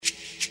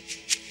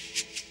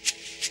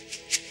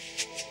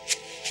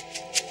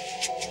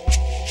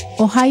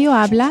Ohio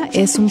Habla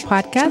es un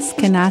podcast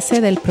que nace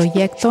del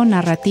proyecto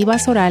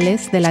Narrativas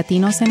Orales de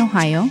Latinos en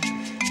Ohio,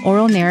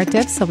 Oral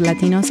Narratives of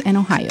Latinos in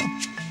Ohio.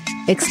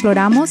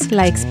 Exploramos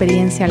la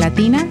experiencia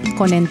latina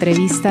con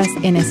entrevistas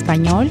en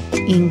español,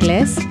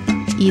 inglés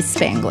y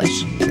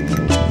Spanglish.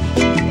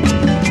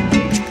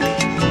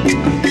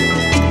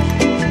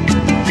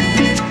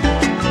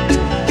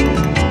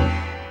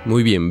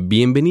 Muy bien,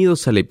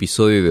 bienvenidos al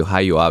episodio de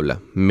Ohio Habla.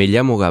 Me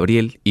llamo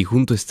Gabriel y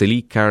junto a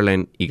Estelí,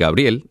 Caroline y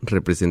Gabriel,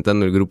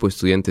 representando el grupo de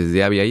estudiantes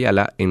de Abya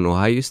Yala en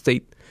Ohio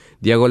State,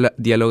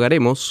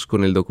 dialogaremos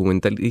con el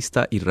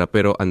documentalista y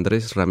rapero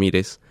Andrés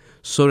Ramírez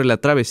sobre la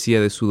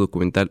travesía de su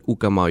documental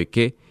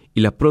Ucamaoike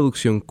y la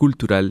producción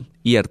cultural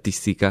y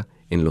artística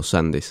en los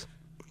Andes.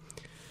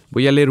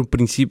 Voy a leer un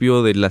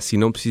principio de la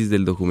sinopsis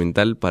del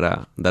documental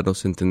para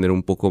darnos a entender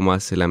un poco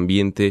más el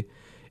ambiente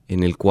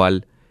en el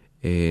cual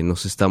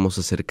nos estamos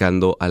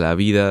acercando a la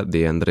vida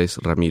de Andrés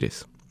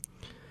Ramírez.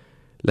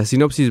 La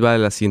sinopsis va de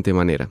la siguiente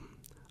manera.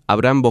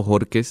 Abraham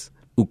Bojorquez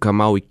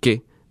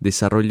Ucamaoike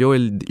desarrolló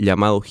el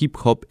llamado hip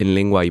hop en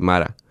lengua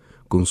aymara.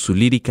 Con su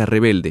lírica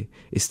rebelde,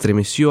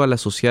 estremeció a la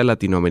sociedad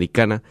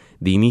latinoamericana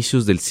de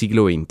inicios del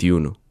siglo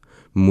XXI.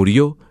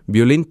 Murió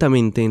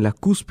violentamente en la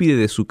cúspide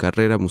de su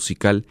carrera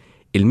musical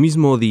el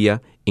mismo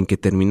día en que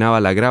terminaba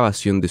la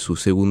grabación de su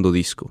segundo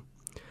disco.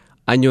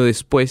 Año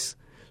después,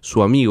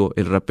 su amigo,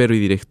 el rapero y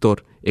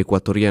director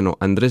ecuatoriano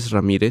Andrés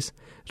Ramírez,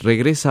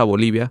 regresa a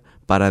Bolivia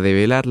para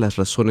develar las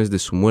razones de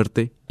su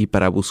muerte y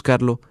para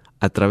buscarlo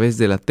a través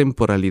de la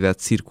temporalidad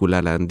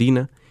circular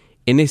andina.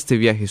 En este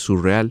viaje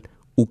surreal,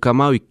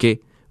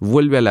 Ucamaoike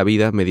vuelve a la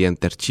vida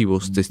mediante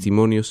archivos,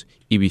 testimonios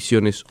y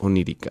visiones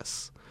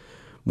oníricas.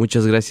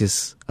 Muchas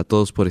gracias a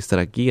todos por estar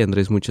aquí.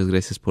 Andrés, muchas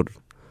gracias por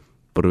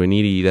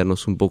venir y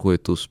darnos un poco de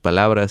tus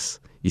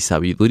palabras y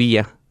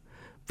sabiduría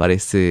para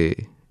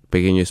este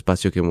pequeño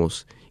espacio que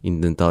hemos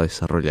intentado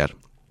desarrollar.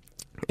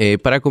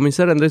 Para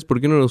comenzar, Andrés,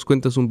 ¿por qué no nos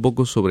cuentas un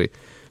poco sobre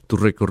tu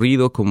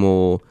recorrido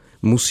como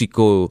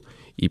músico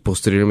y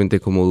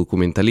posteriormente como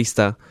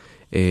documentalista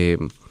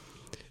en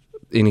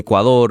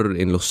Ecuador,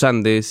 en los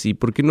Andes, y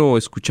por qué no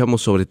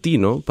escuchamos sobre ti,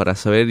 ¿no? Para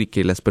saber y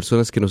que las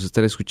personas que nos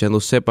están escuchando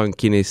sepan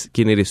quién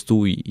eres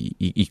tú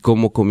y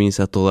cómo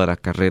comienza toda la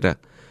carrera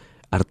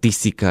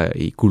artística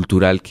y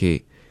cultural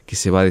que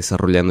se va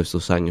desarrollando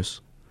estos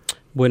años.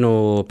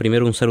 Bueno,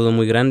 primero un saludo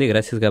muy grande,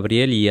 gracias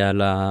Gabriel y a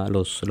la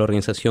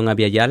organización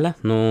Abya Yala,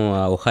 ¿no?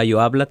 A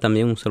Ohio Habla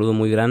también un saludo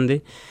muy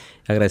grande,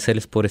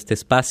 agradecerles por este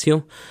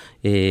espacio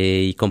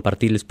y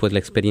compartirles pues la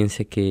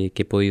experiencia que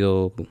he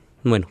podido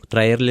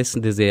traerles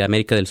desde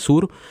América del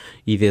Sur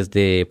y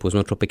desde pues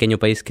nuestro pequeño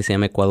país que se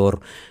llama Ecuador.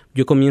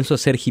 Yo comienzo a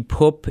hacer hip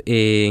hop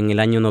en el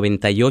año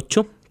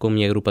 98 con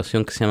mi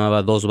agrupación que se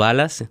llamaba Dos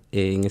Balas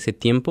en ese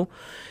tiempo.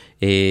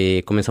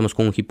 Comenzamos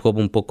con un hip hop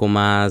un poco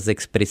más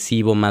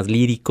expresivo, más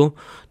lírico,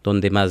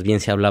 donde más bien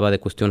se hablaba de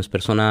cuestiones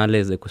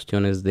personales, de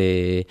cuestiones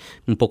de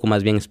un poco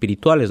más bien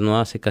espirituales, ¿no?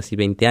 Hace casi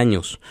 20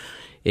 años.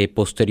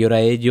 Posterior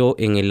a ello,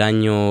 en el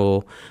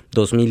año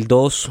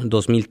 2002,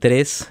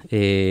 2003,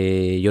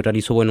 yo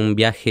realizo un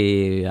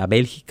viaje a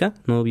Bélgica,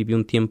 ¿no? Viví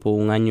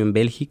un año en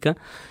Bélgica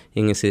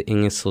en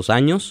esos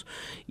años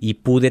y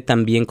pude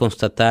también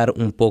constatar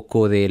un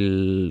poco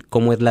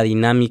cómo es la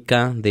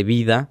dinámica de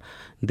vida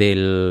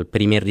del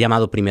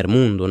llamado primer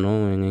mundo,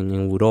 ¿no? En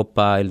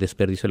Europa, el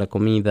desperdicio de la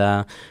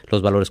comida,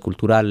 los valores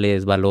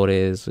culturales,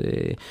 valores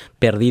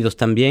perdidos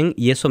también,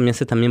 y eso me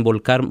hace también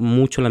volcar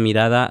mucho la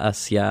mirada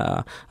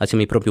hacia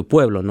mi propio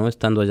pueblo, ¿no?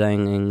 Estando allá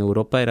en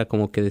Europa era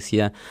como que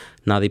decía,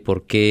 nada, ¿y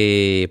por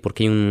qué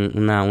hay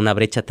una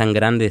brecha tan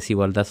grande de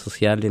desigualdad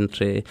social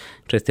entre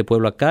este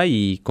pueblo acá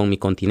y con mi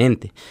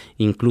continente?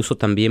 Incluso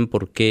también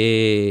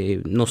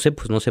porque, no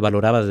se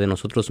valoraba desde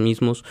nosotros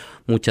mismos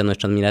muchas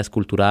nuestras miradas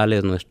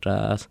culturales,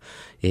 nuestras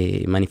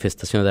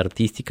manifestaciones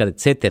artísticas,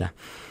 etcétera.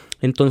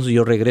 Entonces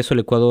yo regreso al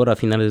Ecuador a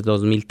finales de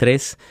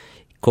 2003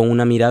 con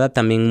una mirada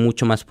también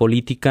mucho más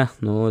política,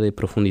 ¿no? De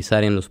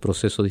profundizar en los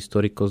procesos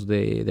históricos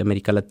de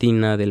América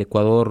Latina, del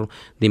Ecuador,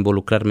 de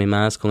involucrarme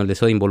más, con el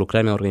deseo de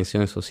involucrarme en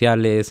organizaciones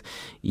sociales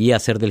y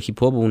hacer del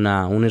hip hop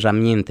una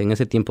herramienta. En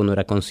ese tiempo no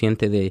era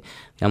consciente de,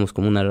 digamos,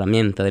 como una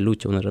herramienta de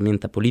lucha, una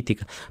herramienta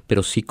política,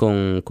 pero sí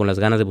con las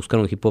ganas de buscar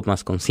un hip hop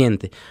más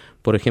consciente.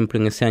 Por ejemplo,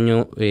 en ese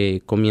año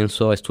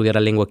comienzo a estudiar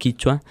la lengua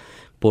quichua,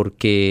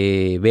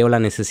 porque veo la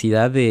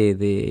necesidad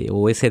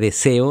o ese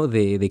deseo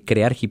de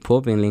crear hip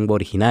hop en lengua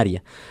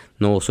originaria.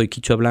 No soy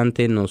quichua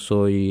hablante, no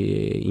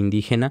soy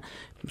indígena,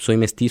 soy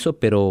mestizo,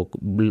 pero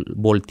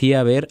volteé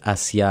a ver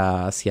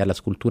hacia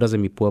las culturas de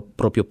mi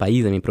propio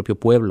país, de mi propio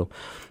pueblo,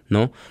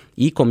 ¿no?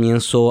 Y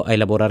comienzo a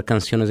elaborar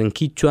canciones en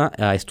quichua,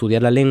 a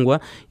estudiar la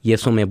lengua, y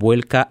eso me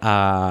vuelca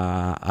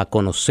a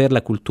conocer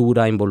la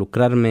cultura, a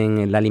involucrarme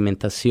en la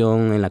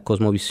alimentación, en la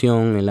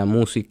cosmovisión, en la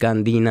música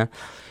andina.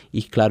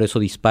 Y claro, eso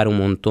dispara un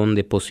montón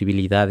de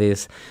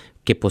posibilidades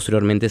que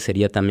posteriormente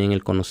sería también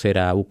el conocer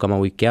a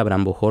Ucamaoike,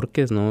 Abraham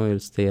Bojorquez, ¿no?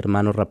 Este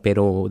hermano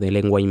rapero de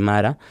lengua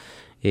aymara,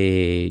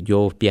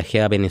 Yo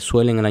viajé a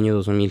Venezuela en el año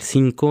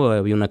 2005,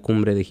 había una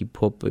cumbre de hip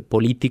hop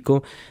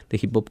político, de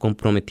hip hop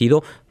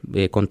comprometido.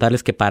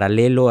 Contarles que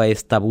paralelo a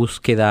esta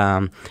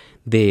búsqueda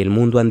del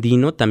mundo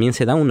andino también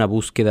se da una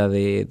búsqueda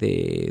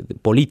de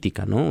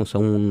política, ¿no? O sea,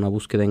 una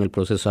búsqueda en el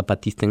proceso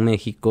zapatista en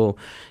México,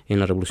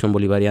 en la revolución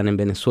bolivariana en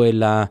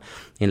Venezuela,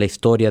 en la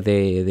historia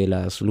de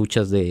las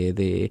luchas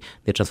de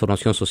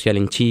transformación social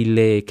en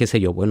Chile, qué sé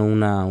yo, bueno,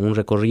 un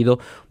recorrido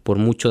por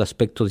muchos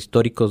aspectos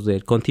históricos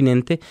del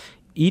continente,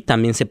 y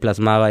también se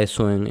plasmaba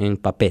eso en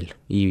papel,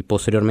 y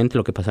posteriormente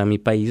lo que pasaba en mi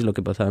país, lo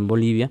que pasaba en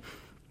Bolivia.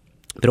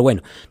 Pero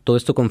bueno, todo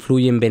esto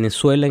confluye en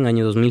Venezuela en el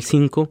año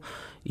 2005,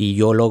 y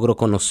yo logro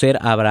conocer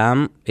a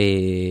Abraham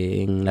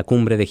en la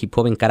cumbre de hip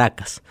hop en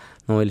Caracas,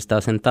 ¿no? Él estaba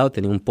sentado,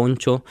 tenía un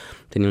poncho,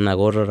 tenía una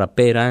gorra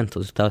rapera,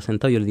 entonces estaba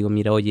sentado y yo le digo,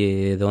 mira,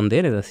 oye, ¿de dónde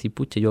eres? Así,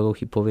 pucha, yo hago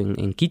hip hop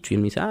en Quichua. Y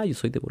él me dice, yo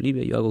soy de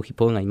Bolivia, yo hago hip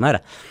hop en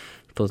Aymara.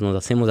 Entonces nos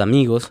hacemos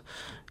amigos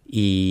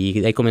y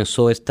de ahí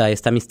comenzó esta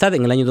amistad.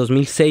 En el año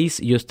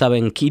 2006 yo estaba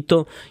en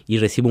Quito y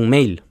recibo un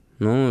mail,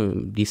 ¿no?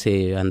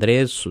 Dice,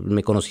 Andrés,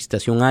 me conociste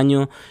hace un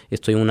año,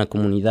 estoy en una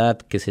comunidad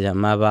que se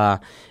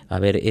llamaba,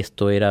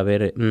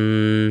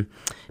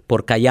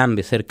 por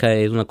Cayambe, cerca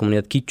es una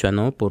comunidad quichua,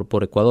 ¿no?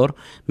 Por Ecuador.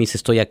 Me dice,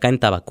 estoy acá en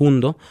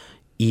Tabacundo,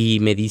 y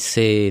me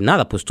dice,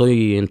 nada, pues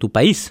estoy en tu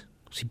país,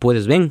 si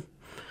puedes ven.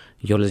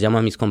 Yo les llamo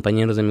a mis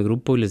compañeros de mi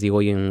grupo y les digo,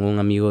 oye, un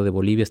amigo de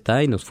Bolivia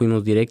está, y nos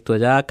fuimos directo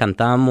allá,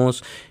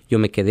 cantamos, yo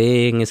me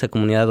quedé en esa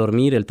comunidad a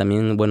dormir, él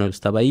también, bueno, él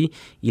estaba ahí,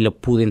 y lo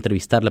pude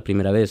entrevistar la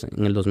primera vez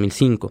en el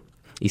 2005.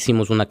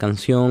 Hicimos una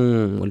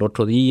canción el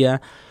otro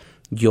día,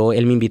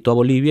 él me invitó a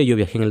Bolivia, yo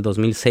viajé en el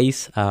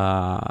 2006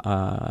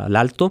 al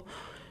Alto,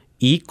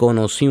 y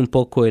conocí un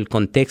poco el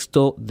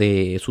contexto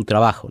de su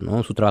trabajo,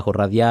 ¿no? Su trabajo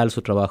radial,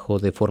 su trabajo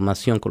de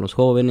formación con los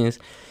jóvenes.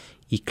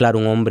 Y claro,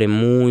 un hombre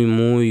muy,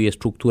 muy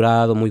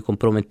estructurado, muy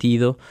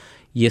comprometido,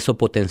 y eso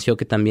potenció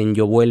que también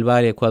yo vuelva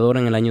al Ecuador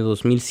en el año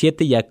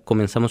 2007. Ya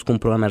comenzamos con un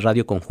programa de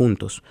radio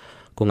conjuntos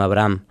con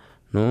Abraham,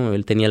 ¿no?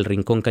 Él tenía el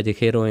Rincón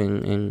Callejero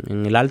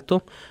en el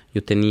Alto,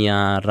 yo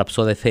tenía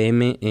Rapsoda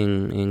FM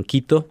en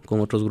Quito con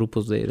otros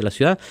grupos de la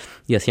ciudad,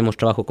 y hacíamos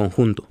trabajo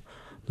conjunto.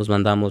 Nos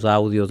mandamos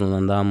audios, nos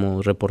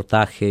mandamos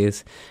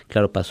reportajes.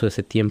 Claro, pasó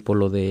ese tiempo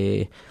lo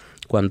de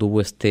cuando hubo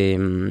este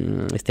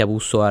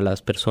abuso a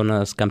las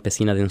personas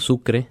campesinas en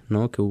Sucre,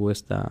 ¿no? Que hubo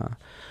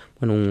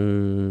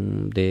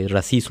de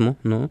racismo,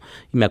 ¿no?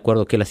 Y me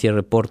acuerdo que él hacía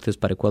reportes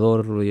para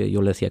Ecuador,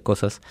 yo le hacía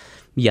cosas,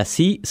 y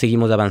así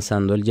seguimos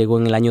avanzando. Él llegó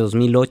en el año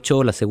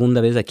 2008, la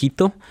segunda vez a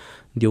Quito,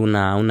 dio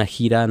una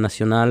gira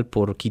nacional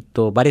por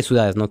Quito, varias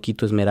ciudades, ¿no?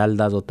 Quito,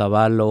 Esmeraldas,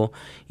 Otavalo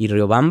y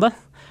Riobamba.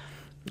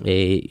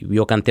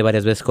 Yo canté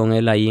varias veces con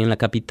él ahí en la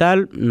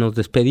capital, nos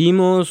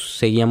despedimos,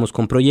 seguíamos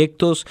con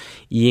proyectos,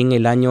 y en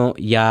el año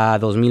ya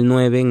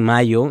 2009, en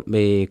mayo,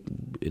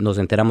 nos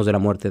enteramos de la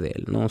muerte de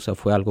él, ¿no? O sea,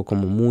 fue algo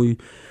como muy,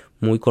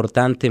 muy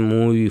cortante,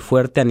 muy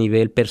fuerte a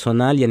nivel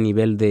personal y a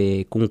nivel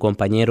de un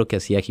compañero que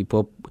hacía hip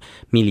hop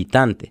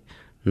militante,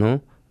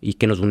 ¿no? Y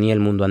que nos unía el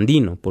mundo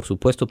andino, por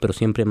supuesto, pero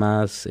siempre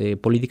más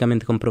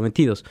políticamente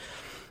comprometidos.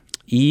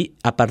 Y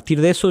a partir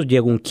de eso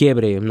llegó un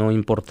quiebre, ¿no?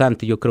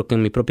 Importante. Yo creo que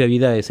en mi propia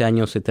vida ese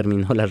año se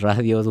terminó las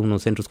radios,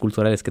 unos centros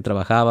culturales que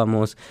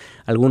trabajábamos,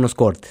 algunos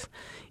cortes.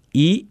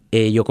 Y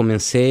yo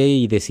comencé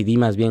y decidí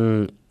más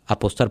bien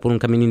apostar por un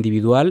camino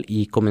individual,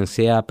 y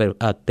comencé a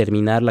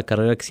terminar la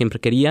carrera que siempre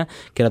quería,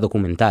 que era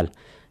documental.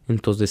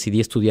 Entonces decidí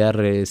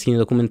estudiar cine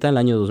documental en el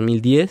año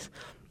 2010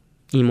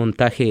 y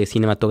montaje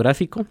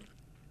cinematográfico.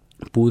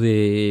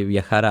 Pude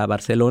viajar a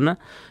Barcelona,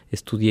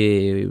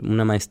 estudié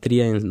una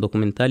maestría en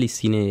documental y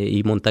cine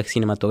y montaje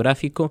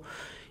cinematográfico,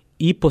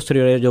 y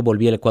posterior a ello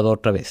volví al Ecuador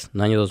otra vez,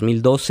 en el año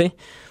 2012,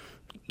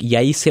 y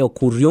ahí se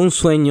ocurrió un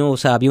sueño. O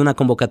sea, había una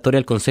convocatoria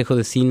al Consejo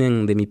de Cine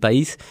de mi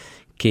país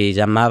que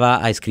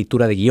llamaba a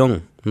escritura de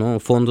guión, ¿no?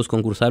 Fondos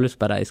concursables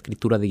para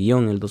escritura de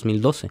guión en el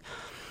 2012.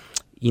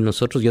 Y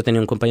nosotros, yo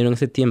tenía un compañero en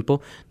ese tiempo,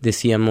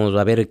 decíamos,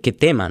 a ver, ¿qué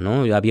tema,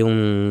 no? Había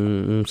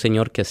un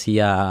señor que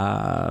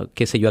hacía,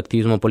 qué sé yo,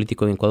 activismo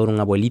político en Ecuador,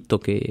 un abuelito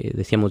que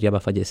decíamos ya va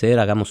a fallecer,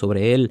 hagamos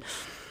sobre él,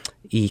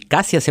 y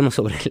casi hacemos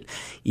sobre él.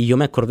 Y yo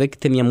me acordé que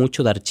tenía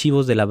muchos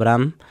archivos del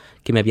Abraham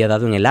que me había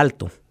dado en el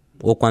Alto,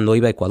 o cuando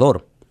iba a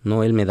Ecuador,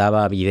 ¿no? Él me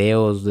daba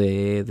videos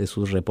de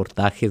sus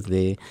reportajes,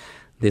 de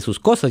sus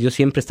cosas. Yo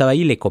siempre estaba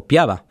ahí y le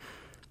copiaba.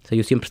 O sea,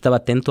 yo siempre estaba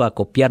atento a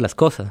copiar las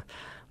cosas,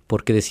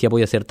 porque decía,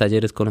 voy a hacer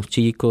talleres con los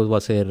chicos, voy a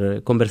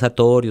hacer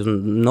conversatorios.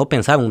 No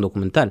pensaba en un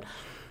documental,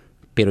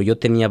 pero yo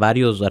tenía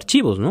varios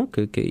archivos, ¿no?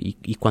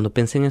 Y cuando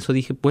pensé en eso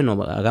dije,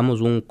 bueno, hagamos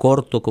un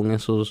corto con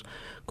esos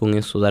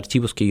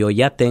archivos que yo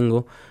ya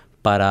tengo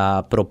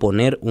para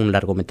proponer un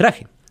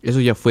largometraje.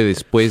 Eso ya fue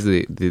después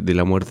de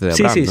la muerte de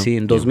Abraham, ¿no? Sí,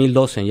 en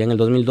 2012. Ya en el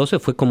 2012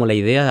 fue como la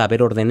idea, a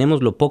ver,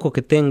 ordenemos lo poco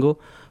que tengo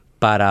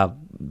para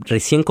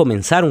recién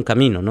comenzar un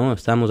camino, ¿no?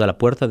 Estábamos a la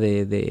puerta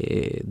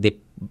de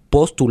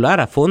postular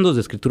a fondos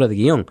de escritura de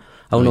guión.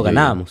 Aún no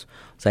ganábamos.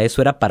 O sea,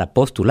 eso era para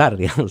postular,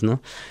 digamos,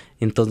 ¿no?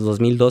 Entonces, en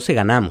 2012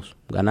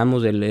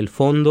 ganamos el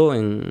fondo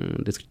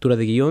de escritura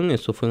de guión.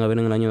 Eso fue en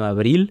el año de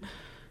abril.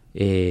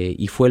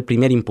 y fue el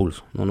primer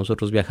impulso, ¿no?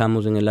 Nosotros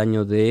viajamos en el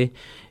año de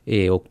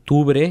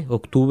octubre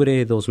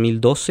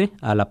 2012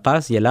 a La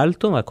Paz y El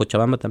Alto, a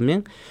Cochabamba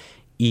también,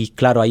 y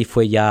claro, ahí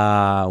fue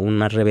ya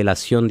una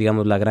revelación,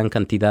 digamos, la gran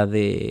cantidad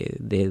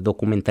de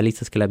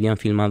documentalistas que le habían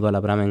filmado a la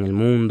brama en el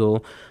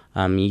mundo,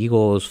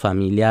 amigos,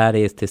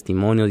 familiares,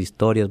 testimonios,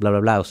 historias, bla, bla,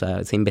 bla. O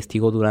sea, se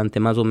investigó durante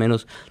más o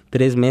menos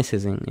 3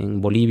 meses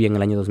en Bolivia en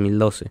el año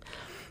 2012.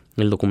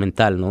 El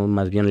documental, ¿no?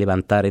 Más bien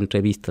levantar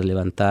entrevistas,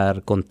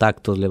 levantar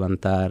contactos,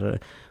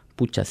 levantar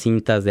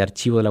cintas de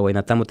archivo de la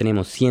Guaynatamo.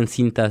 Teníamos 100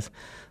 cintas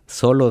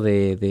solo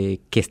de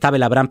que estaba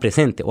el Abraham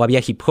presente, o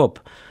había hip hop,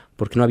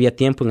 porque no había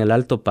tiempo en el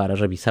Alto para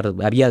revisar.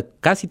 Había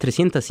casi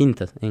 300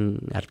 cintas en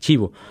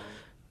archivo.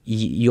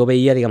 Y yo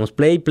veía, digamos,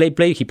 play,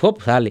 hip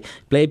hop, sale,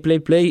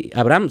 play,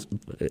 Abraham,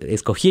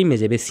 escogí y me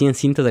llevé 100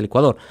 cintas del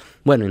Ecuador.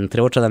 Bueno,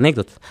 entre otras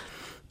anécdotas.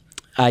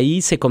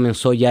 Ahí se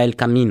comenzó ya el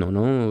camino,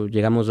 ¿no?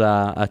 Llegamos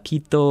a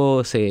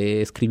Quito,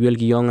 se escribió el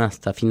guión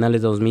hasta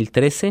finales de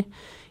 2013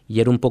 y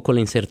era un poco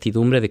la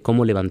incertidumbre de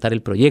cómo levantar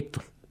el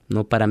proyecto,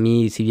 ¿no? Para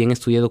mí, si bien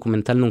estudié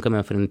documental, nunca me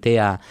enfrenté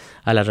a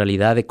la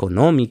realidad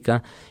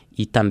económica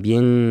y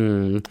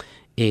también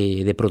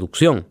de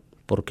producción,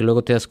 porque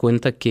luego te das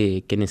cuenta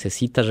que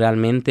necesitas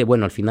realmente,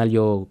 bueno, al final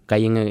yo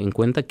caí en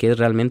cuenta que es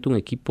realmente un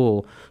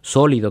equipo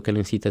sólido que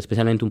necesita,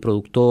 especialmente un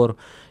productor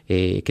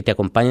que te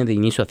acompañe de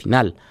inicio a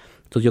final.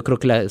 Entonces yo creo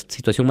que la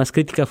situación más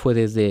crítica fue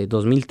desde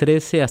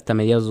 2013 hasta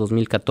mediados de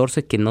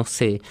 2014 que no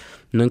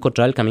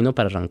encontraba el camino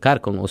para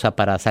arrancar, o sea,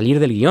 para salir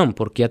del guión,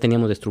 porque ya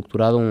teníamos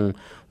estructurado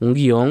un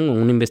guión,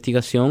 una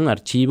investigación,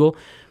 archivo,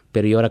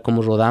 pero ¿y ahora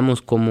cómo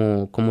rodamos,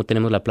 cómo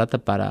tenemos la plata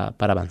para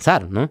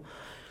avanzar, ¿no?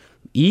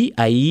 Y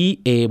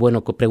ahí,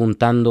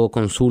 preguntando,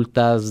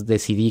 consultas,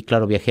 decidí,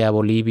 claro, viajé a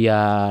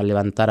Bolivia a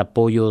levantar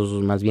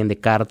apoyos más bien de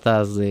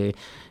cartas, de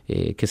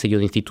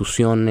de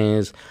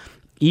instituciones,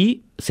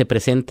 y se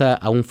presenta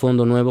a un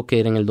fondo nuevo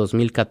que era en el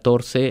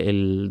 2014,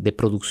 el de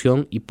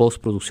producción y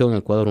postproducción en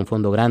Ecuador, un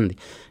fondo grande,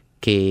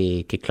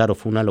 que claro,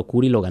 fue una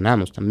locura y lo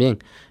ganamos también.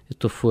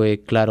 Esto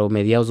fue, claro,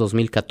 mediados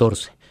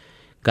 2014.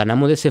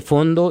 Ganamos de ese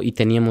fondo y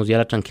teníamos ya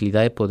la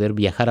tranquilidad de poder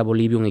viajar a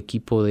Bolivia un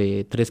equipo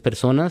de 3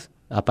 personas,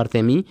 aparte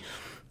de mí,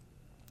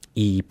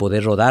 y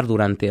poder rodar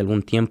durante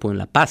algún tiempo en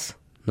La Paz,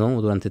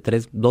 ¿no? Durante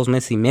 2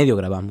 meses y medio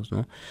grabamos,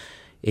 ¿no?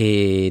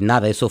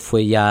 Eso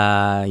fue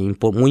ya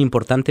muy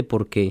importante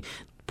porque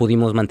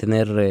pudimos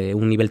mantener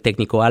un nivel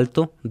técnico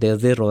alto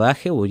desde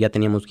rodaje, o ya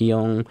teníamos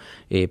guión,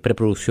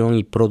 preproducción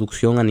y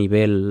producción a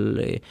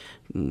nivel,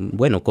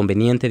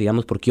 conveniente,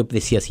 digamos, porque yo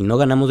decía, si no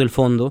ganamos el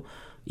fondo,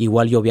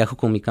 igual yo viajo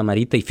con mi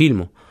camarita y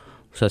filmo.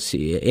 O sea,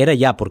 si era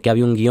ya, porque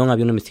había un guión,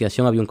 había una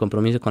investigación, había un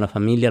compromiso con la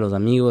familia, los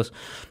amigos.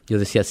 Yo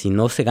decía, si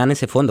no se gana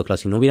ese fondo, claro,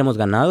 si no hubiéramos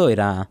ganado,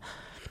 era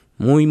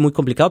muy, muy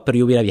complicado, pero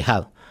yo hubiera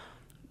viajado.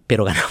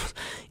 Pero ganamos.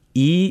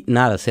 Y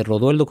nada, se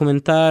rodó el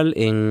documental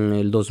en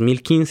el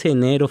 2015,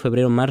 enero,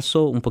 febrero,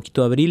 marzo, un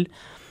poquito de abril,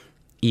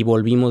 y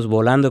volvimos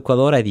volando a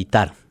Ecuador a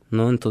editar,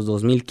 ¿no? Entonces,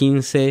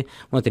 2015,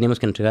 teníamos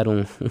que entregar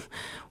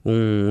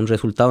un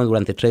resultado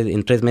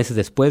en 3 meses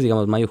después,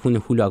 digamos, mayo,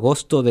 junio, julio,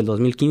 agosto del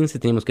 2015,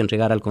 teníamos que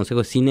entregar al Consejo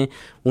de Cine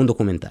un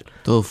documental.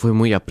 Todo fue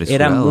muy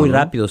apresurado, era muy ¿no?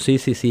 rápido,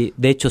 sí.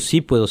 De hecho, sí,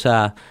 pues, o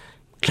sea,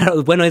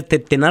 claro,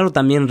 te narro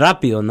también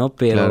rápido, ¿no?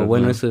 Pero claro,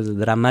 claro. Eso es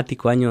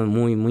dramático, años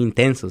muy, muy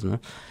intensos, ¿no?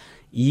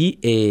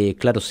 Y,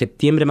 claro,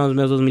 septiembre más o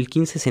menos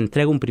 2015 se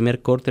entrega un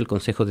primer corte al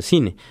Consejo de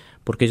Cine,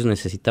 porque ellos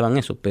necesitaban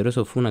eso, pero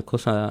eso fue una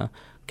cosa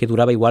que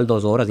duraba igual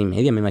 2 horas y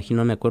media, me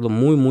imagino, no me acuerdo,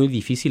 muy, muy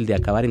difícil de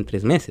acabar en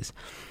 3 meses.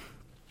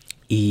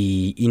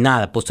 Y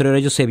nada, posterior a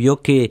ello se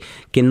vio que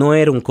no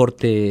era un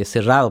corte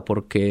cerrado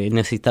porque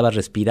necesitaba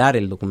respirar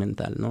el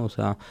documental, ¿no? O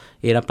sea,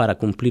 era para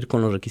cumplir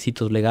con los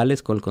requisitos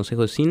legales con el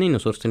Consejo de Cine y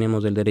nosotros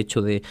teníamos el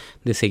derecho de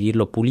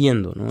seguirlo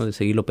puliendo, ¿no? De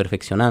seguirlo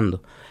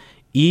perfeccionando.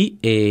 Y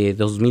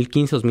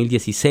 2015,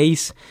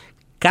 2016,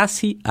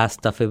 casi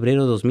hasta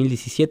febrero de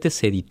 2017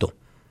 se editó,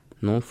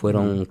 ¿no?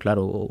 Fueron,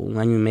 claro, 1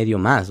 año y medio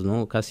más,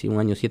 ¿no? Casi 1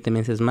 año, 7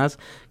 meses más,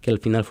 que al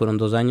final fueron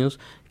 2 años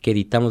que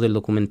editamos el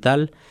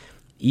documental.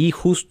 Y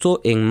justo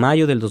en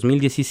mayo del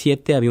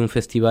 2017 había un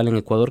festival en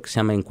Ecuador que se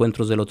llama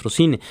Encuentros del Otro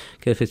Cine,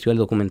 que es el festival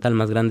documental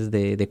más grande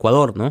de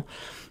Ecuador, ¿no?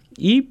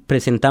 Y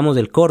presentamos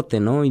el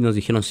corte, ¿no? Y nos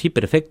dijeron, sí,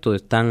 perfecto,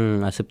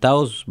 están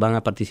aceptados, van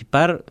a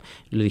participar.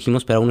 Le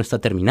dijimos, pero aún no está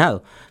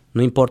terminado.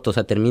 No importa, o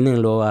sea,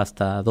 termínenlo,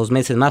 hasta 2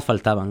 meses más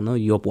faltaban, ¿no?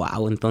 Y yo,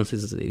 wow,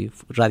 entonces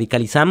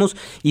radicalizamos.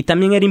 Y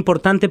también era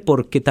importante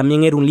porque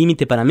también era un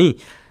límite para mí,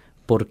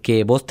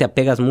 porque vos te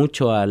apegas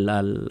mucho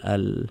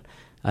al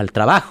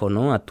trabajo,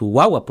 ¿no? A tu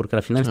guagua, porque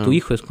al final es tu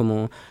hijo, es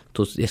como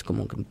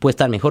puede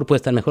estar mejor.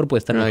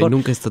 Y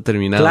nunca está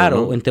terminado,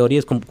 claro, ¿no? En teoría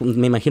es como,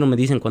 me imagino me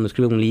dicen cuando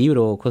escriben un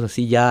libro o cosas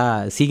así,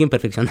 ya siguen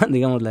perfeccionando,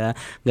 digamos, la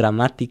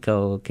gramática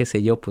o qué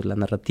sé yo, pues la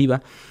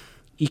narrativa.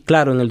 Y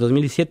claro, en el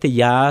 2017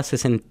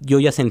 yo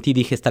ya sentí,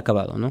 dije, está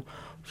acabado, ¿no?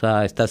 O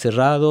sea, está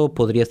cerrado,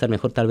 podría estar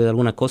mejor tal vez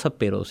alguna cosa,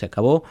 pero se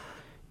acabó.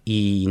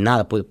 Y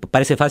nada, pues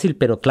parece fácil,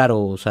 pero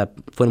claro, o sea,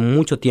 fue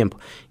mucho tiempo.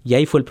 Y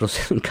ahí fue el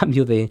proceso, en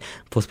cambio, de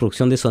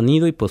postproducción de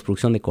sonido y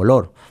postproducción de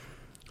color.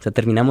 O sea,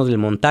 terminamos el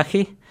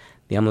montaje,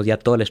 digamos, ya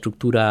toda la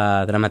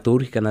estructura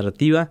dramatúrgica,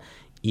 narrativa,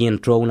 y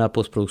entró una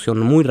postproducción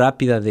muy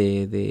rápida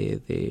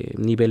de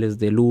niveles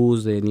de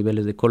luz, de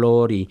niveles de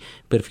color y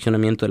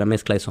perfeccionamiento de la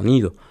mezcla de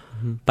sonido,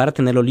 para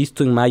tenerlo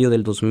listo en mayo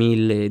del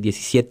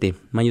 2017.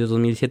 Mayo del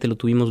 2017 lo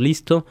tuvimos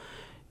listo,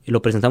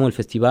 lo presentamos en el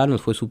festival,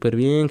 nos fue súper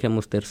bien,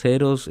 quedamos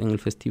terceros en el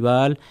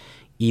festival,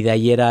 y de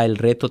ahí era el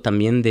reto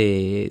también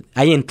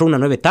ahí entró una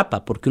nueva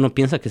etapa, porque uno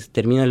piensa que se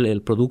termina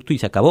el producto y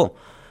se acabó.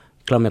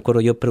 Claro, me acuerdo,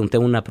 yo pregunté a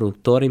una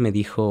productora y me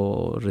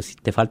dijo,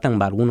 te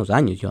faltan algunos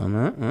años. Yo,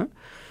 ¿no?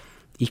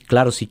 Y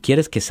claro, si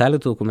quieres que salga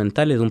tu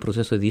documental es un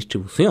proceso de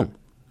distribución,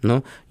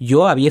 ¿no?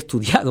 Yo había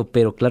estudiado,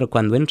 pero claro,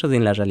 cuando entras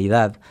en la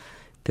realidad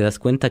te das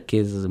cuenta que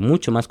es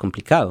mucho más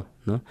complicado,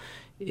 ¿no?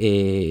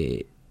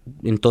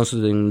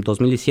 Entonces, en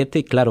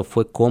 2017, claro,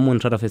 fue cómo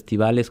entrar a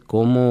festivales,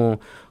 cómo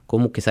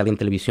que salga en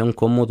televisión,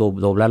 cómo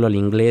doblarlo al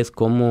inglés,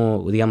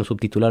 cómo, digamos,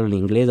 subtitularlo al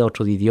inglés, a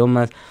otros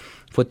idiomas.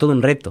 Fue todo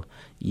un reto.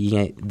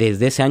 Y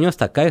desde ese año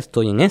hasta acá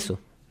estoy en eso,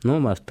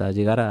 ¿no? Hasta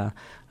llegar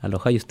al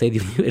Ohio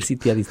State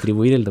University a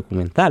distribuir el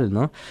documental,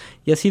 ¿no?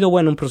 Y ha sido,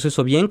 bueno, un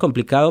proceso bien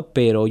complicado,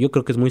 pero yo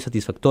creo que es muy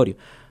satisfactorio,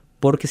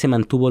 porque se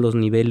mantuvo los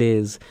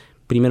niveles,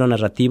 primero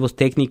narrativos,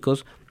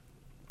 técnicos,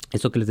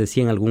 eso que les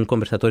decía en algún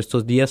conversatorio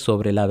estos días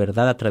sobre la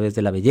verdad a través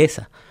de la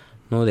belleza,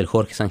 ¿no? Del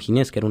Jorge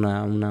Sanginés, que era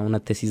una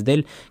tesis de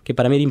él, que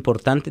para mí era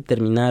importante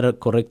terminar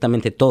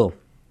correctamente todo,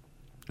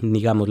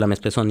 digamos, la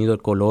mezcla de sonido,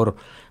 el color,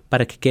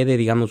 para que quede,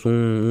 digamos,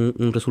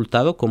 un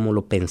resultado como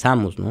lo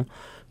pensamos, ¿no?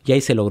 Y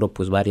ahí se logró,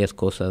 pues, varias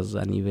cosas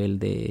a nivel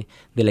de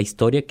la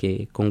historia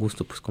que con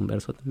gusto, pues,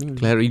 converso también, ¿no?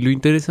 Claro, y lo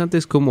interesante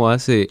es cómo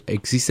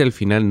existe al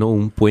final, ¿no?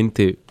 Un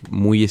puente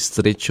muy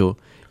estrecho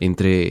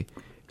entre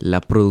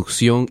la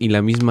producción y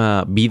la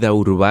misma vida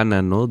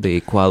urbana, ¿no? De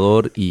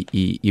Ecuador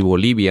y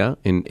Bolivia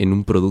en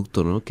un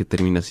producto, ¿no? Que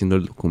termina siendo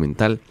el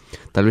documental.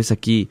 Tal vez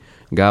aquí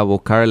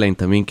Gabo, Caroline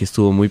también, que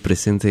estuvo muy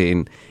presente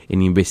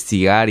en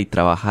investigar y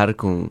trabajar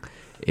con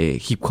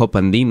hip hop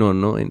andino,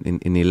 ¿no?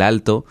 En el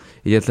Alto.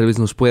 Ella tal vez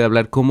nos puede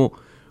hablar cómo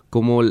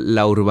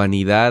la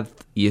urbanidad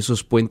y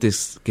esos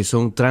puentes que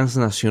son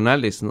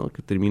transnacionales, ¿no?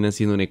 Que terminan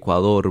siendo en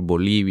Ecuador,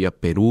 Bolivia,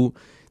 Perú,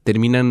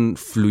 terminan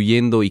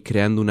fluyendo y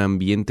creando un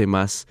ambiente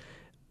más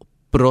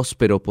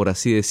próspero, por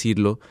así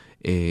decirlo,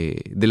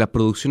 de la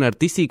producción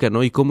artística,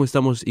 ¿no? Y cómo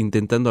estamos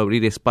intentando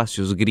abrir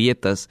espacios,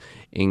 grietas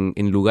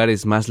en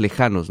lugares más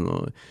lejanos,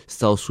 ¿no?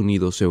 Estados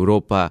Unidos,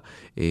 Europa,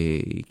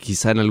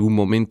 quizá en algún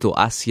momento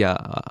Asia,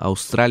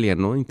 Australia,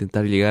 ¿no?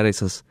 Intentar llegar a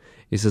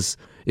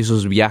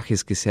esos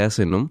viajes que se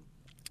hacen, ¿no?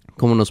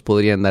 ¿Cómo nos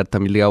podrían dar?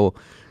 También Gabo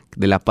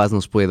de La Paz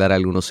nos puede dar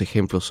algunos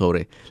ejemplos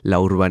sobre la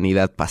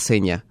urbanidad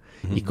paceña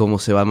y cómo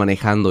se va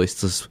manejando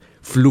estos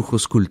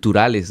flujos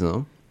culturales,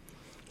 ¿no?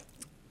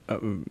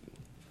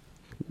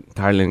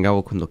 Caroline,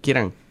 Gabo, cuando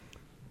quieran.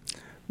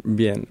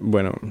 Bien,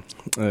 bueno,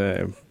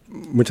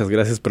 muchas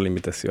gracias por la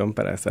invitación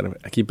para estar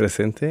aquí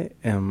presente.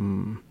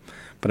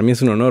 Para mí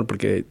es un honor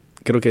porque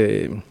creo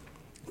que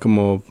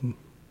como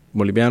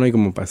boliviano y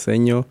como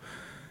paceño,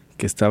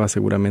 que estaba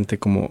seguramente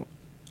como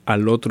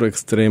al otro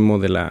extremo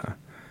de la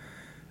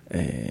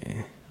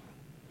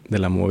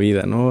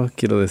movida, ¿no?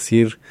 Quiero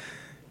decir,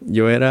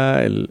 yo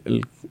era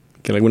el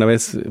que alguna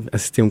vez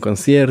asistía a un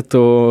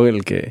concierto,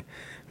 el que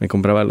me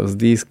compraba los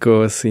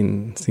discos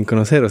sin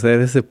conocer, o sea,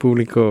 era ese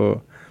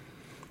público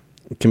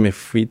que me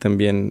fui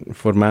también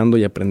formando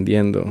y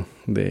aprendiendo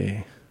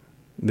de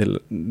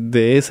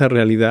esa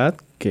realidad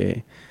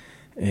que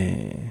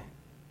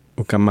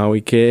Ucamau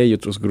y Que y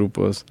otros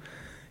grupos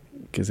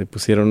que se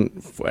pusieron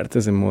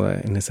fuertes de moda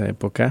en esa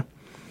época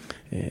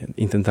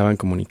intentaban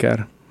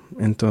comunicar.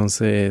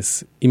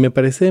 Entonces, y me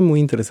parece muy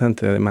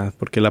interesante además,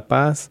 porque La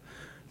Paz,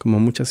 como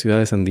muchas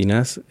ciudades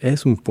andinas,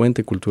 es un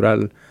puente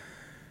cultural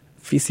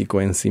físico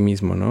en sí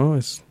mismo, ¿no?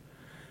 Es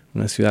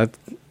una ciudad,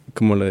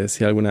 como le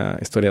decía alguna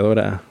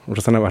historiadora,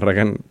 Rosana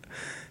Barragán,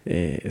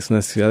 es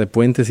una ciudad de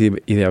puentes y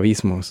de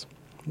abismos.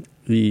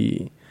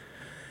 Y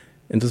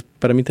entonces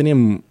para mí tenía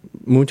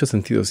mucho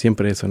sentido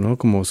siempre eso, ¿no?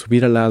 Como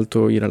subir al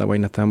Alto, ir a la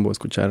Huaynatambo,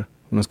 escuchar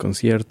unos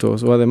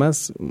conciertos, o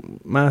además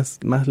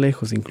más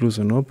lejos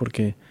incluso, ¿no?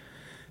 Porque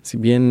si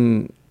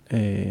bien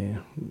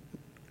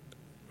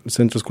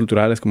centros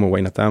culturales como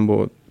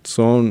Huaynatambo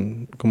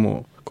son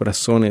como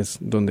corazones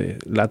donde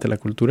late la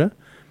cultura,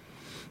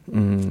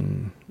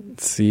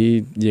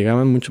 sí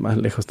llegaban mucho más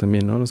lejos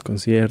también, ¿no? Los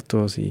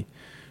conciertos, y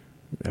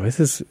a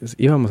veces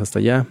íbamos hasta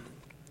allá.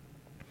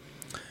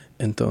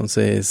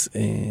 Entonces,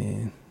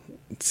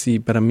 sí,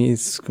 para mí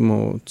es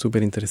como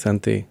súper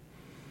interesante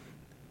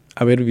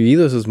haber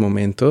vivido esos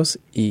momentos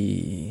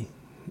y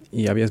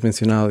habías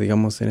mencionado,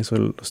 digamos, en eso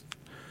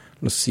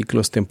los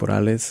ciclos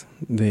temporales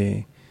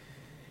de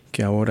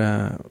que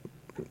ahora,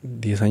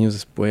 10 años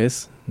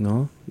después,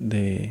 ¿no?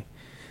 De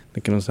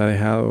que nos ha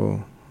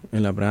dejado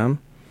el Abraham,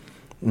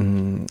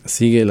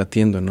 sigue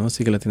latiendo, ¿no?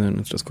 Sigue latiendo en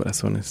nuestros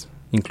corazones.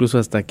 Incluso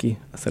hasta aquí,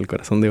 hasta el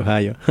corazón de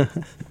Ohio.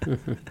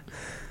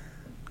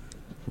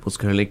 Pues,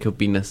 Caroline, ¿qué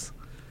opinas?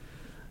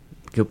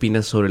 ¿Qué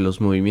opinas sobre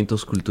los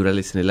movimientos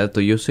culturales en el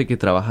Alto? Yo sé que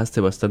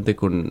trabajaste bastante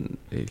con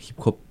el hip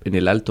hop en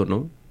el Alto,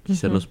 ¿no?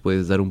 Quizá nos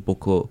puedes dar un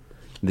poco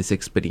esa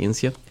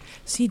experiencia?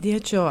 Sí, de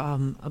hecho,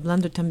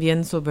 hablando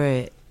también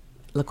sobre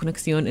la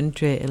conexión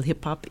entre el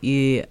hip hop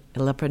y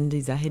el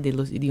aprendizaje de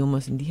los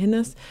idiomas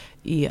indígenas,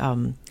 y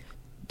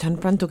tan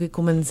pronto que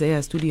comencé a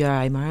estudiar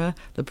Aymara,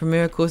 la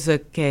primera cosa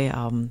que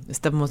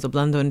estábamos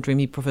hablando entre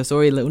mi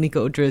profesor y la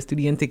única otra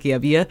estudiante que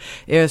había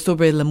era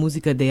sobre la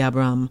música de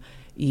Abraham.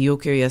 Y yo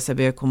quería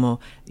saber cómo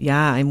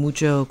ya hay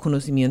mucho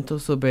conocimiento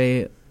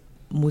sobre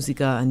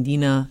música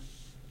andina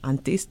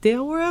antes de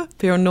ahora,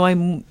 pero no hay...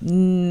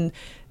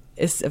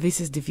 es a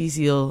veces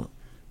difícil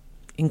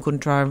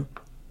encontrar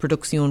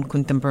producción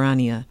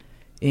contemporánea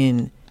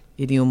en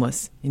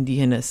idiomas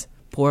indígenas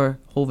por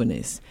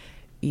jóvenes.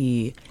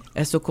 Y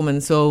eso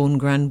comenzó una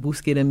gran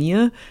búsqueda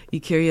mía y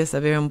quería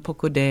saber un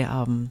poco de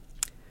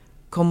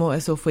cómo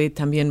eso fue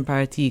también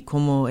para ti,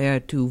 cómo era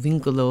tu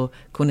vínculo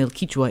con el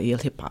quichua y el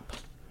hip hop.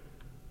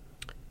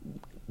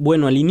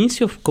 Bueno, al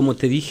inicio, como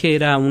te dije,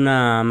 era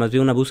más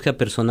bien una búsqueda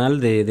personal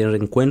de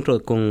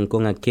reencuentro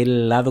con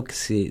aquel lado que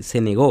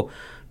se negó,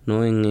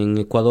 ¿no? En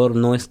Ecuador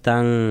no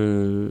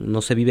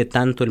se vive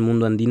tanto el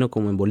mundo andino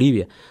como en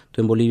Bolivia.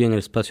 Tú en Bolivia, en el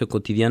espacio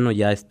cotidiano,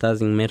 ya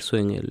estás inmerso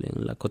en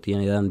la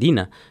cotidianidad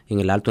andina, en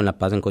el Alto, en La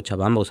Paz, en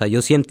Cochabamba. O sea,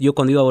 yo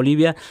cuando iba a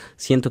Bolivia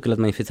siento que las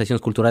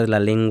manifestaciones culturales, la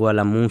lengua,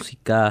 la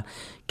música,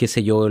 qué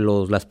sé yo,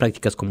 las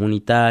prácticas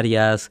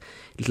comunitarias,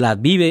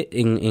 las vive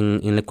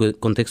en el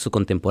contexto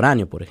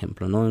contemporáneo, por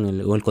ejemplo, ¿no?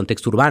 O el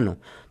contexto urbano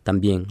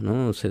también,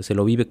 ¿no? Se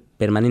lo vive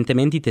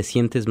permanentemente y te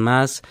sientes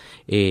más,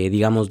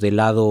 digamos, del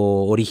lado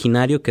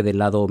originario que del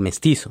lado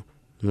mestizo,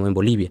 ¿no? En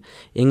Bolivia.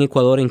 En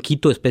Ecuador, en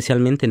Quito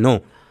especialmente,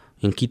 no.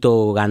 En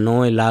Quito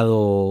ganó el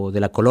lado de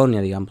la colonia,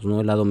 digamos,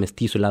 ¿no? El lado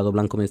mestizo, el lado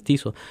blanco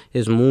mestizo.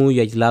 Es muy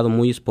aislado,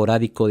 muy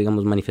esporádico,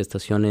 digamos,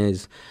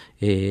 manifestaciones,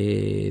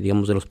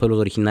 digamos, de los pueblos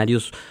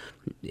originarios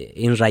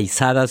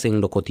enraizadas en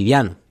lo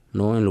cotidiano,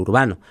 ¿no? En lo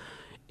urbano.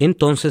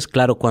 Entonces,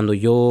 claro, cuando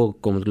yo,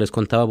 como les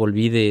contaba,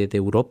 volví de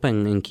Europa,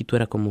 en Quito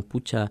era como,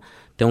 pucha,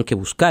 tengo que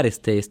buscar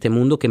este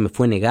mundo que me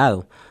fue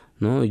negado,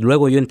 ¿no? Y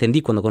luego yo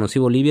entendí, cuando conocí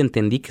Bolivia,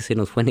 entendí que se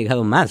nos fue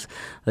negado más.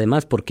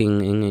 Además, porque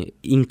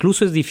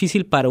incluso es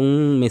difícil para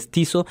un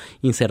mestizo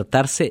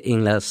insertarse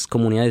en las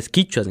comunidades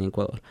quichuas en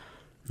Ecuador,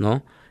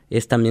 ¿no?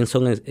 También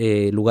son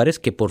lugares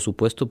que, por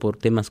supuesto, por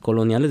temas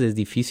coloniales es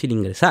difícil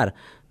ingresar.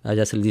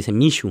 Allá se le dice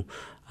mishu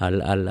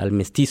al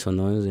mestizo,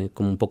 ¿no? Es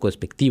como un poco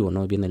despectivo,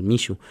 ¿no? Viene el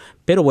mishu.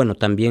 Pero bueno,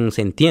 también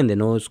se entiende,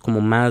 ¿no? Es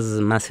como más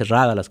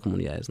cerrada las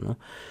comunidades, ¿no?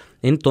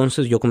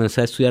 Entonces yo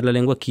comencé a estudiar la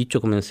lengua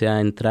quichua, comencé a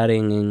entrar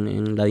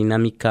en la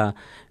dinámica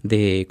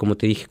de, como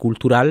te dije,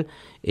 cultural.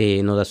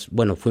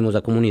 Fuimos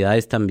a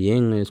comunidades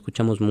también,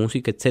 escuchamos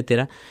música,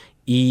 etcétera.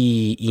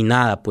 Y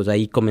nada, pues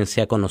ahí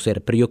comencé a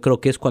conocer. Pero yo creo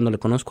que es cuando le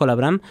conozco al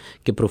Abraham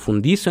que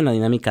profundizo en la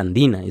dinámica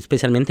andina,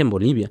 especialmente en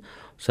Bolivia.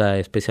 O sea,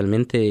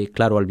 especialmente,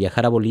 claro, al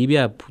viajar a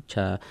Bolivia,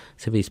 pucha,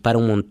 se me dispara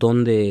un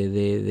montón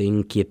de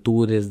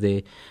inquietudes,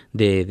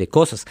 de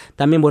cosas.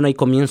 También, bueno, ahí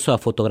comienzo a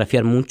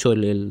fotografiar mucho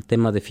el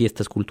tema de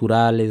fiestas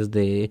culturales,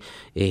 de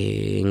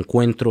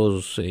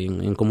encuentros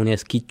en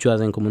comunidades quichuas,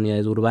 en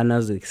comunidades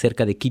urbanas,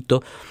 cerca de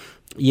Quito.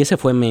 Y esa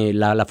fue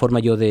la forma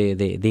yo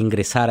de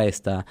ingresar a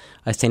esta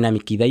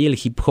dinámica. Y de ahí el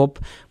hip hop,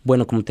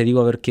 bueno, como te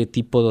digo, a ver qué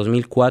tipo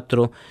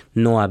 2004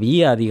 no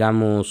había,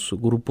 digamos,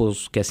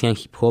 grupos que hacían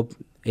hip hop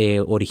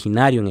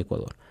originario en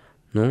Ecuador,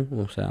 ¿no?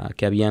 O sea,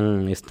 que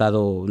habían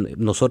estado,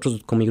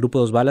 nosotros con mi grupo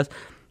Dos Balas,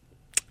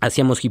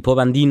 hacíamos hip hop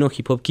andino,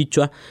 hip hop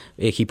quichua,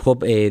 hip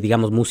hop,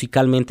 digamos,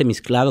 musicalmente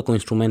mezclado con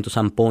instrumentos,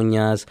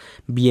 zampoñas,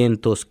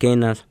 vientos,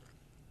 quenas,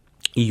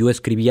 y yo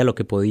escribía lo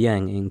que podía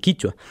en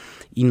quichua,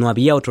 y no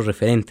había otros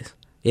referentes.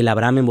 El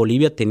Abraham en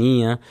Bolivia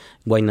tenía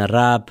Guayna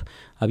Rap,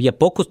 había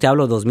pocos, te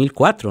hablo de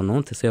 2004,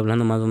 ¿no? Te estoy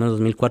hablando más o menos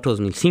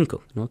 2004-2005,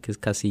 ¿no? Que es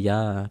casi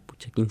ya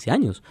 15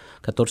 años,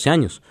 14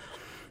 años.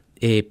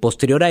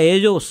 Posterior a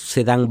ello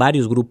se dan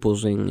varios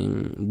grupos,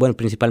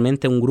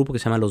 principalmente un grupo que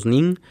se llama Los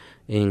Nin,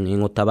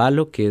 en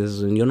Otavalo, que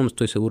es, yo no me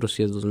estoy seguro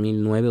si es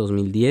 2009 o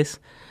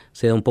 2010,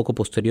 se da un poco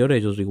posterior.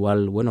 Ellos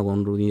igual, bueno,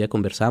 con Rudy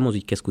conversamos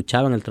y que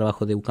escuchaban el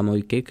trabajo de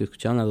Ucamavique, que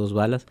escuchaban a Dos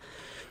Balas.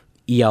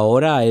 Y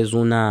ahora hay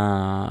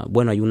una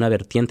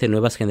vertiente de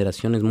nuevas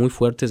generaciones muy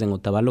fuertes en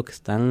Otavalo que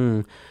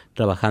están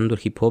trabajando el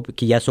hip hop,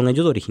 que ya son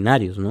ellos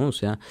originarios, ¿no? O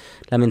sea,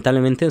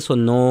 lamentablemente eso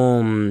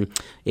no,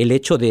 el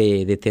hecho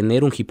de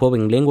tener un hip hop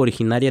en lengua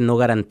originaria no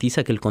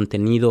garantiza que el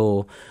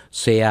contenido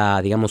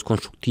sea, digamos,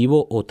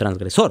 constructivo o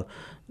transgresor.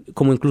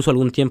 Como incluso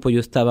algún tiempo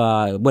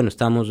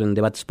estábamos en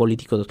debates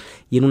políticos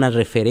y en una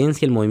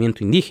referencia al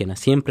movimiento indígena,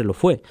 siempre lo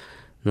fue,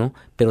 ¿no?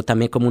 Pero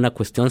también como una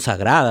cuestión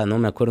sagrada, ¿no?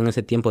 Me acuerdo en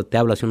ese tiempo, te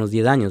hablo hace unos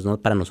 10 años, ¿no?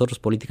 Para nosotros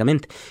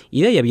políticamente.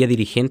 Y de ahí había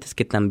dirigentes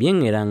que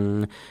también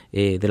eran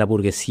de la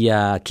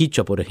burguesía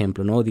quichua, por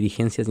ejemplo, ¿no?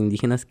 Dirigencias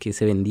indígenas que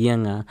se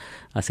vendían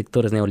a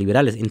sectores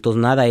neoliberales.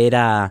 Entonces nada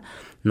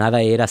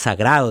era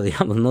sagrado,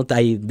 digamos, ¿no?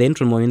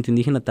 Dentro del movimiento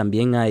indígena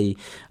también hay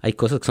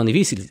cosas que son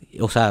difíciles,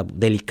 o sea,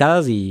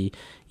 delicadas y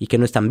que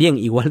no están bien.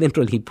 Igual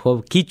dentro del hip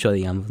hop quichua,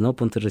 digamos, ¿no?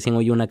 Ponte, recién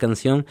oí una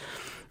canción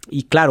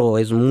Y claro,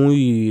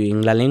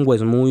 en la lengua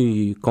es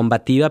muy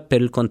combativa,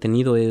 pero el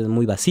contenido es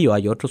muy vacío.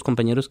 Hay otros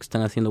compañeros que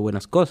están haciendo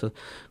buenas cosas,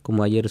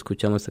 como ayer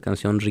escuchamos esta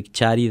canción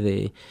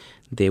Rikchari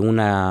de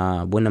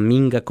una buena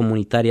minga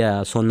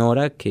comunitaria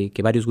sonora que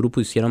varios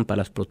grupos hicieron para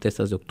las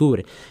protestas de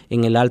octubre.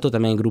 En el Alto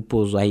también hay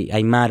grupos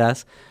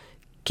aymaras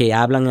que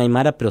hablan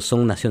aymara pero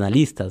son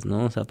nacionalistas,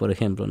 ¿no? O sea, por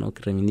ejemplo, ¿no?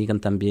 Que reivindican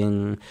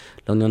también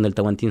la unión del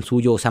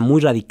Tahuantinsuyo, o sea,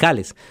 muy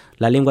radicales.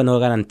 La lengua no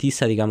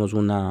garantiza, digamos,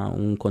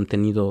 un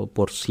contenido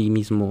por sí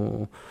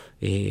mismo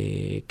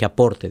que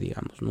aporte,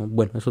 digamos, ¿no?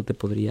 Bueno, eso te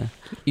podría...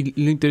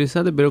 Y lo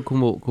interesante, pero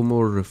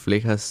cómo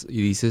reflejas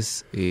y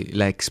dices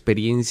la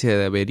experiencia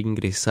de haber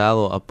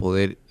ingresado a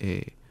poder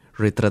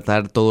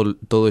retratar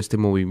todo este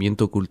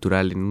movimiento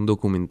cultural en un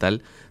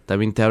documental,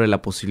 también te abre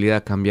la posibilidad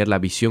de cambiar la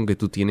visión que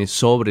tú tienes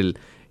sobre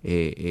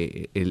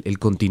el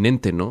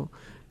continente, ¿no?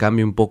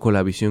 Cambia un poco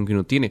la visión que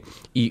uno tiene.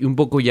 Y un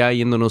poco ya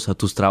yéndonos a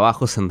tus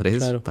trabajos, Andrés,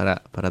 claro,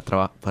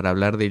 para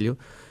hablar de ello.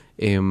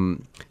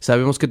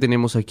 Sabemos que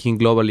tenemos aquí en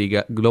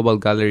Global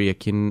Gallery,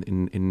 aquí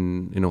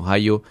en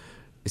Ohio,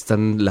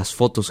 están las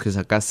fotos que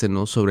sacaste,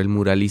 ¿no? Sobre el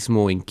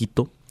muralismo en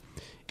Quito.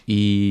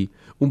 Y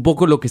un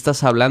poco lo que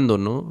estás hablando,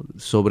 ¿no?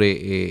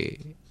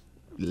 Sobre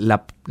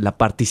la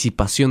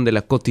participación de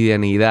la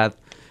cotidianidad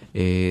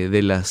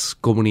de las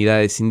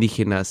comunidades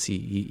indígenas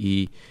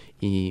y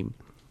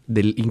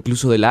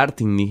incluso del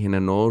arte indígena,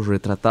 ¿no?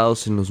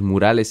 Retratados en los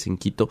murales en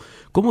Quito.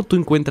 ¿Cómo tú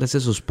encuentras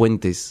esos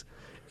puentes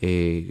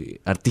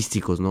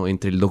artísticos, ¿no?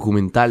 Entre el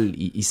documental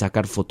y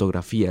sacar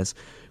fotografías?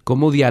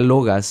 ¿Cómo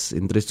dialogas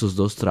entre estos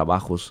dos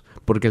trabajos?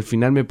 Porque al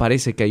final me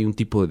parece que hay un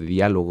tipo de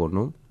diálogo,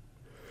 ¿no?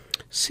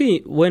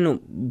 Sí, bueno,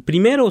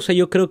 primero, o sea,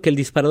 yo creo que el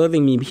disparador de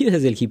mi vida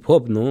es el hip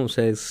hop, ¿no? O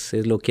sea, es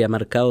lo que ha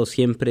marcado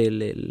siempre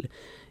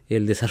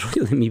el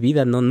desarrollo de mi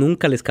vida, ¿no?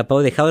 Nunca le he escapado,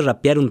 he dejado de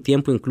rapear un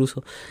tiempo,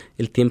 incluso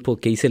el tiempo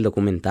que hice el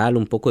documental,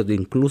 un poco,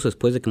 incluso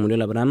después de que murió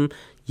el Abraham,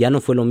 ya no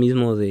fue lo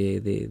mismo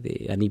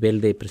a nivel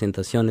de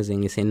presentaciones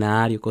en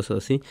escenario, cosas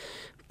así,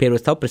 pero he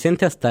estado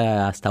presente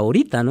hasta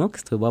ahorita, ¿no? Que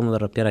vamos a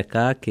rapear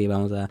acá, que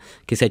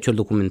se ha hecho el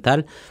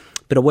documental.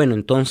 Pero bueno,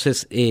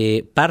 entonces,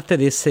 parte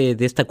de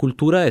esta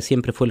cultura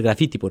siempre fue el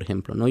graffiti, por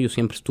ejemplo, ¿no? Yo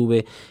siempre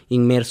estuve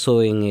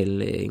inmerso en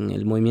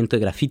el movimiento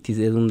de grafitis,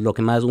 es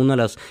uno de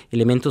los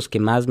elementos que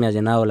más me ha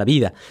llenado la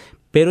vida.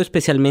 Pero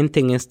especialmente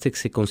en que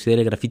se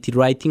considera el graffiti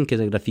writing, que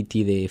es el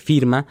graffiti de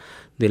firma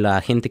de la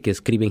gente que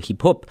escribe en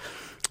hip hop.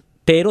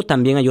 Pero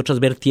también hay otras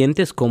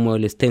vertientes como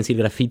el stencil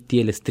graffiti,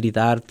 el street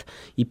art,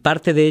 y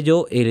parte de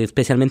ello,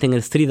 especialmente en el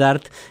street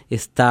art,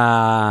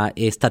 esta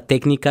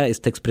técnica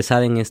está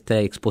expresada en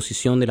esta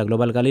exposición de la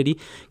Global Gallery,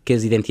 que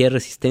es Identidad y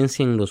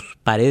Resistencia en las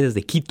paredes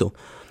de Quito,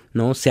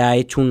 ¿no? Se ha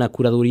hecho una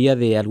curaduría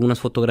de algunas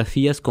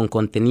fotografías con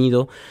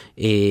contenido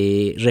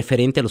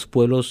referente a los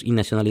pueblos y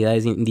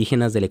nacionalidades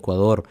indígenas del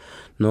Ecuador,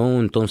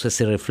 ¿no? Entonces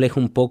se refleja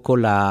un poco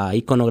la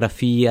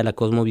iconografía, la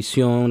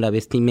cosmovisión, la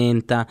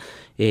vestimenta,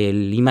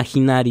 el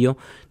imaginario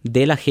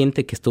de la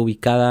gente que está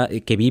ubicada,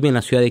 que vive en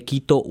la ciudad de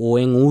Quito o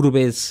en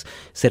urbes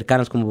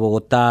cercanas como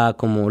Bogotá,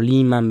 como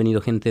Lima, han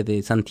venido gente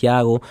de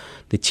Santiago,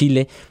 de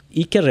Chile,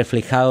 y que ha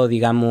reflejado,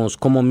 digamos,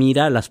 cómo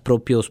mira a los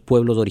propios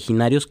pueblos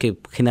originarios que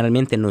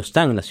generalmente no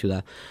están en la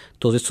ciudad.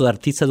 Todos estos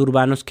artistas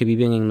urbanos que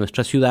viven en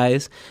nuestras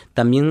ciudades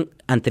también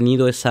han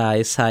tenido esa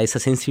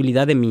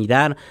sensibilidad de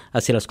mirar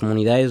hacia las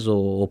comunidades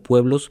o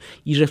pueblos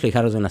y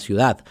reflejarlos en la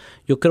ciudad.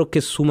 Yo creo que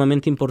es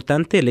sumamente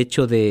importante el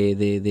hecho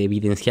de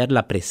evidenciar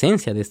la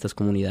presencia de estas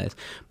comunidades.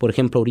 Por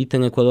ejemplo, ahorita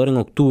en Ecuador, en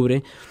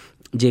octubre,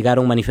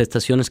 llegaron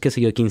manifestaciones, qué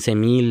sé yo,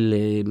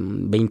 15,000,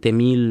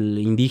 20,000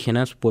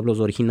 indígenas, pueblos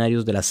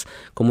originarios de las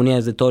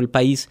comunidades de todo el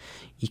país.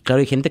 Y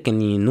claro, hay gente que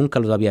ni nunca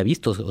los había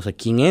visto. O sea,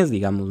 ¿quién es,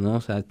 digamos, no?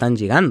 O sea, están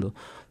llegando.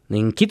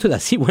 En Quito es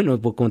así,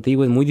 bueno, como te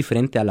digo, es muy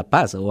diferente a La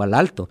Paz o al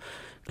Alto.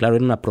 Claro,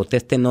 era una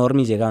protesta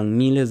enorme y llegaban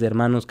miles de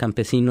hermanos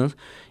campesinos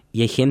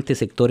y hay gente,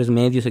 sectores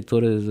medios,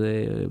 sectores,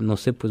 no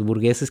sé, pues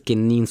burgueses que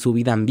ni en su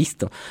vida han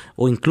visto.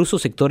 O incluso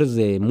sectores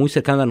muy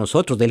cercanos a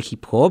nosotros, del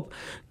hip hop,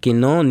 que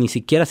ni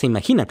siquiera se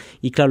imaginan.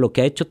 Y claro, lo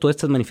que ha hecho todas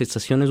estas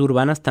manifestaciones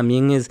urbanas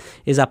también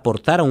es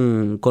aportar a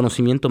un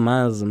conocimiento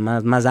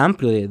más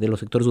amplio de los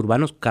sectores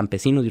urbanos,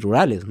 campesinos y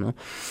rurales, ¿no?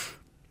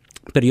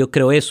 Pero yo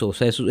creo eso, o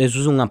sea, eso es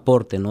un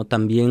aporte, ¿no?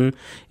 También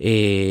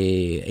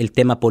el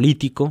tema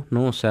político,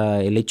 ¿no? O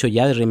sea, el hecho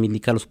ya de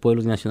reivindicar los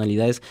pueblos y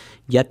nacionalidades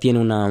ya tiene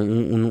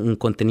un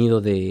contenido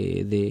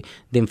de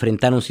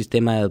enfrentar un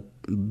sistema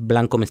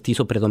blanco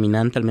mestizo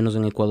predominante, al menos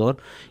en Ecuador,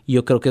 y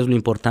yo creo que es lo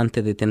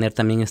importante de tener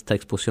también esta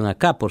exposición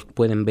acá, porque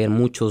pueden ver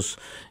muchos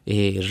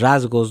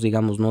rasgos,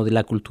 digamos, ¿no? De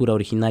la cultura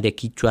originaria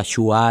quichua,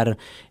 shuar,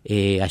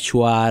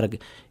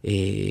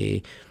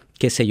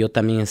 qué sé yo,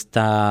 también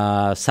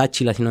está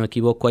Sáchila, si no me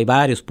equivoco. Hay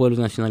varios pueblos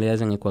y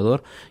nacionalidades en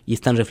Ecuador y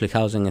están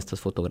reflejados en estas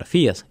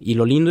fotografías. Y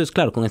lo lindo es,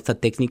 claro, con esta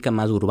técnica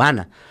más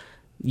urbana.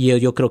 Y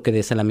yo creo que de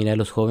esa la mirada de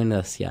los jóvenes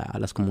hacia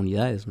las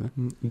comunidades, ¿no?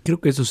 Y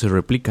creo que eso se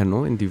replica,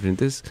 ¿no? En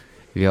diferentes...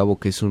 Gabo,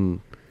 que es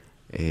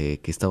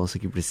que estamos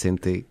aquí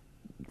presente,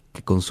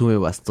 que consume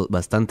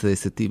bastante de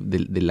este tipo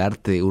del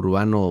arte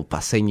urbano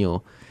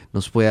paseño,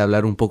 nos puede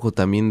hablar un poco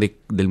también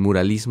del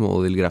muralismo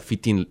o del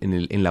graffiti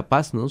en La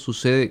Paz, ¿no?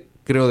 Sucede,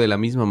 creo, de la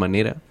misma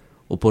manera,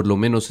 o por lo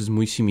menos es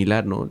muy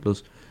similar, ¿no?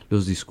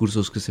 Los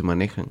discursos que se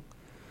manejan.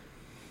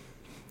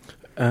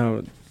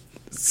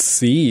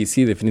 Sí,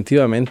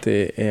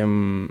 definitivamente.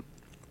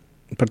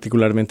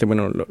 Particularmente,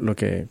 bueno, lo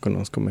que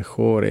conozco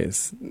mejor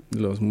es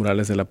los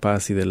murales de La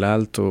Paz y del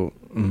Alto.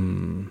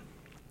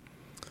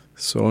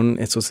 Son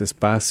esos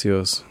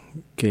espacios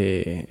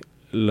que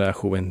la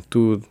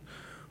juventud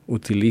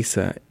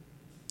utiliza,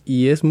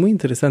 y es muy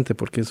interesante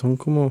porque es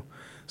como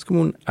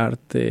un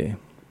arte,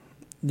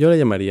 yo le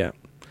llamaría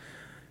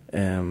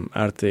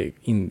arte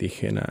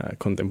indígena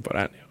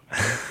contemporáneo,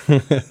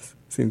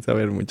 sin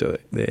saber mucho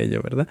de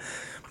ello, ¿verdad?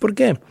 ¿Por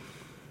qué?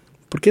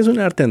 Porque es un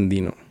arte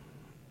andino.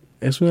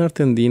 Es un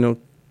arte andino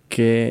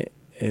que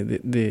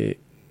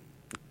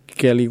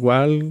que al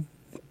igual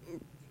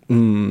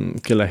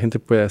que la gente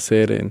puede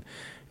hacer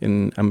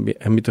en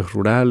ámbitos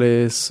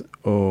rurales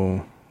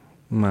o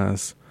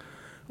más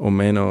o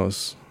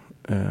menos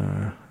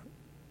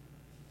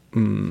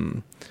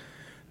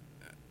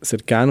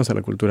cercanos a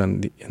la cultura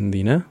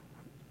andina,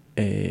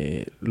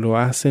 lo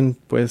hacen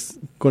pues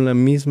con la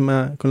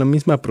misma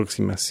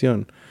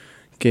aproximación,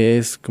 que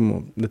es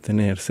como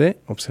detenerse,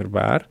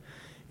 observar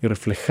y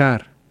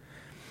reflejar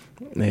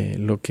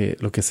lo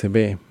que se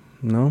ve,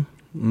 ¿no?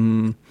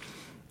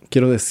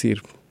 Quiero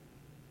decir,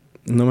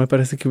 no me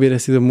parece que hubiera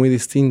sido muy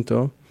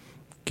distinto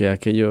que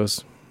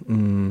aquellos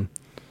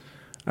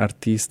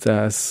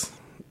artistas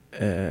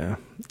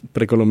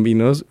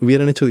precolombinos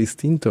hubieran hecho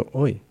distinto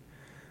hoy.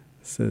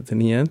 Se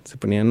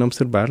ponían a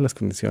observar las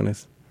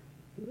condiciones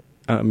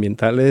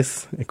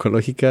ambientales,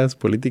 ecológicas,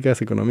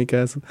 políticas,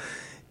 económicas,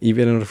 y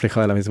vieron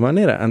reflejado de la misma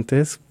manera.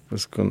 Antes,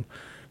 pues con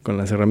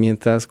las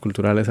herramientas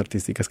culturales,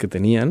 artísticas que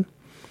tenían,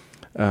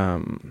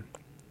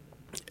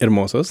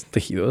 hermosos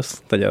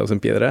tejidos tallados en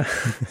piedra,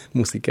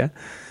 música,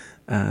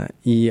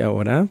 y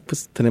ahora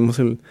pues tenemos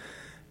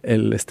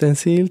el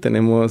stencil,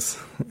 tenemos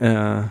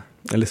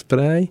el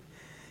spray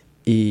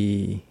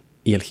y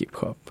el hip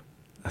hop.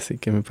 Así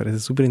que me parece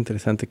súper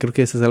interesante. Creo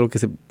que eso es algo que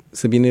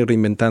se viene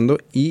reinventando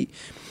y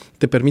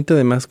te permite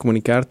además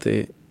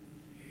comunicarte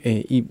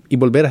y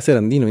volver a ser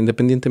andino,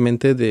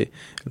 independientemente del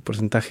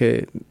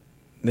porcentaje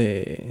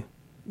de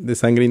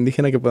sangre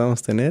indígena que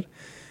podamos tener.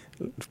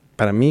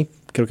 Para mí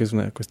creo que es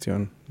una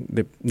cuestión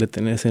de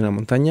detenerse en la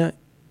montaña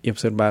y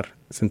observar,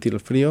 sentir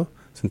el frío,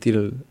 sentir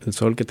el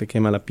sol que te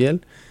quema la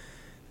piel,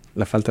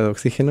 la falta de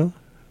oxígeno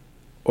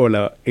o el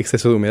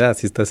exceso de humedad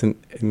si estás en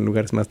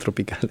lugares más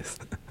tropicales.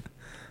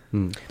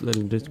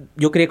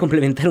 Yo quería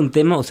complementar un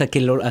tema, o sea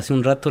que hace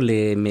un rato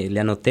le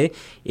anoté,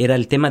 era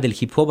el tema del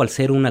hip hop. Al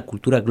ser una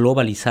cultura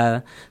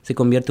globalizada, se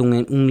convierte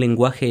en un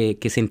lenguaje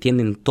que se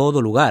entiende en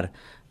todo lugar,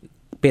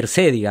 per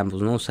se,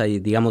 digamos, ¿no? O sea,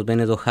 digamos,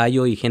 vienes de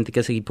Ohio y gente que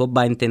hace hip hop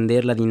va a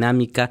entender la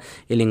dinámica,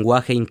 el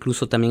lenguaje,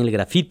 incluso también el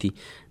graffiti,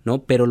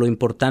 ¿no? Pero lo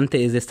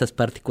importante es de estas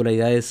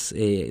particularidades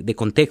de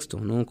contexto,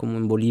 ¿no? Como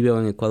en Bolivia o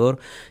en Ecuador,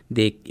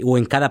 o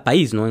en cada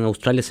país, ¿no? En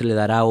Australia se le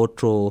dará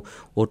otro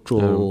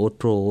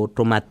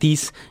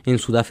matiz, en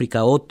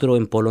Sudáfrica otro,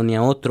 en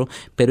Polonia otro,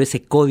 pero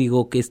ese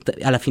código que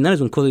a la final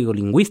es un código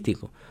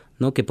lingüístico,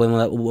 ¿no? Que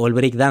podemos, o el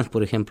breakdance,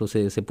 por ejemplo,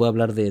 se puede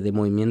hablar de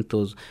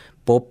movimientos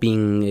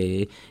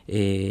popping,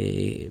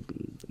 qué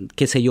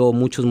sé yo,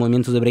 muchos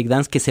movimientos de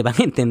breakdance que se van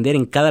a entender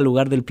en cada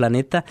lugar del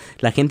planeta,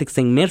 la gente que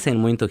está inmersa en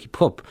el movimiento hip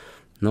hop,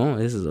 ¿no?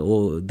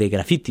 O de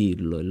graffiti,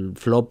 el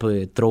flop,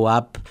 throw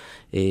up,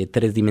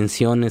 3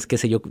 dimensiones, qué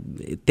sé yo,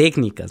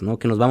 técnicas, ¿no?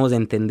 Que nos vamos a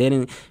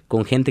entender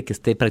con gente que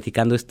esté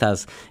practicando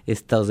estos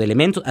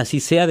elementos, así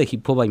sea de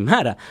hip hop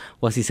aymara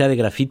o así sea de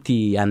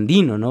graffiti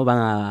andino, ¿no? Van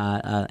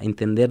a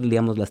entender,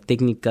 digamos, las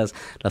técnicas,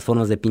 las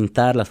formas de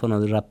pintar, las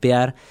formas de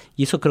rapear,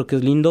 y eso creo que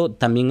es lindo.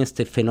 También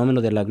este fenómeno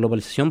de la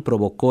globalización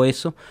provocó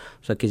eso,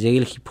 o sea, que llegue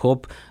el hip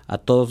hop a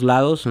todos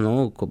lados,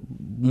 ¿no?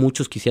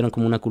 Muchos quisieron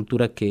como una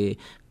cultura que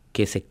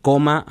se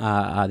coma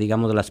a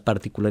digamos, las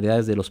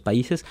particularidades de los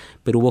países,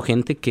 pero hubo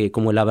gente que,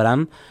 como el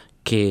Abraham,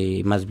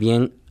 que más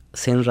bien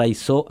se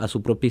enraizó a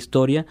su propia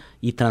historia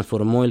y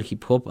transformó el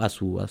hip hop a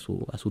su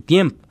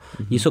tiempo.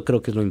 Uh-huh. Y eso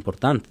creo que es lo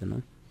importante,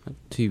 ¿no?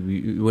 Sí,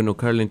 bueno,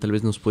 Caroline, tal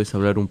vez nos puedes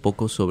hablar un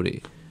poco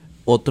sobre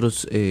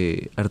otros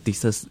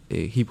artistas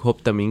hip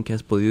hop también que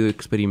has podido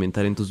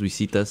experimentar en tus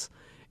visitas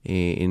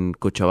en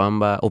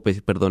Cochabamba,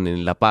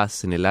 en La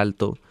Paz, en el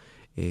Alto.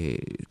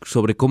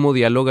 Sobre cómo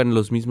dialogan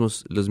los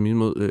mismos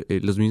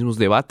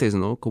debates,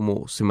 ¿no?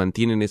 Cómo se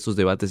mantienen estos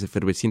debates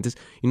efervescientes,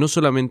 y no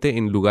solamente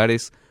en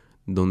lugares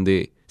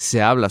donde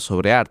se habla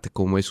sobre arte,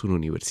 como es una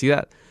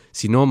universidad,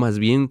 sino más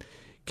bien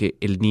que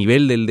el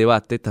nivel del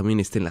debate también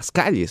está en las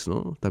calles,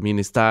 ¿no? También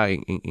está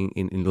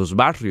en los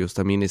barrios,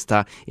 también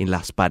está en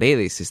las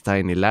paredes, está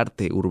en el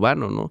arte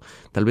urbano, ¿no?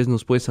 Tal vez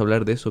nos puedes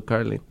hablar de eso,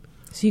 Caroline.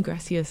 Sí,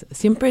 gracias.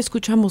 Siempre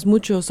escuchamos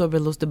mucho sobre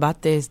los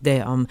debates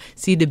de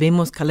si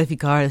debemos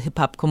calificar el hip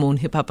hop como un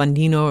hip hop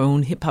andino o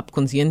un hip hop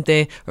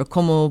consciente, o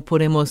cómo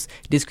podemos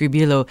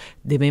describirlo.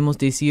 ¿Debemos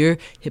decir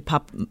hip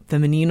hop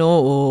femenino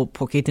o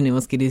por qué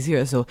tenemos que decir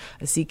eso?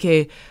 Así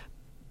que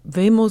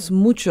vemos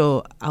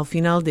mucho al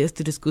final de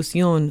esta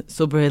discusión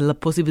sobre la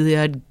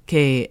posibilidad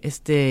que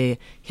este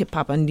hip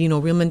hop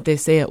andino realmente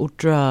sea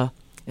otro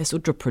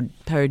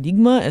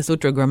paradigma, es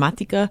otra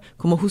gramática,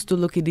 como justo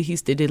lo que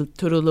dijiste de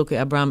todo lo que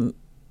Abraham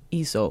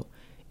hizo,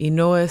 y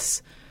no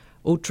es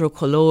otro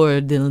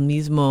color de la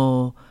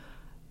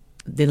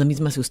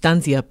misma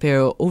sustancia,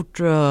 pero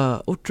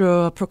otra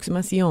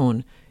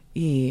aproximación.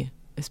 Y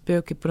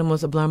espero que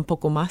podamos hablar un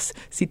poco más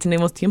si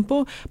tenemos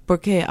tiempo,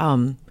 porque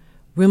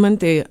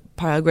realmente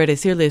para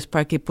agradecerles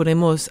para que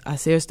podamos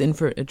hacer esta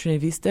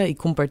entrevista y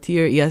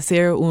compartir y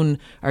hacer un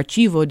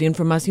archivo de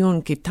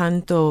información que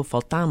tanto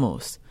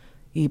faltamos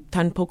y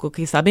tan poco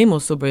que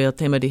sabemos sobre el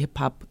tema de hip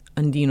hop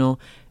andino,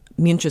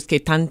 mientras que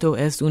tanto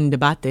es un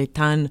debate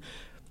tan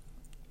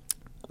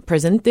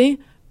presente,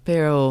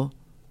 pero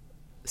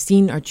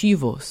sin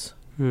archivos.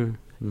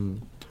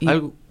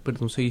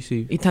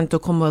 Sí. Y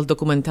tanto como el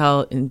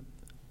documental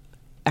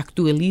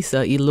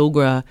actualiza y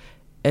logra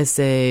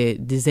ese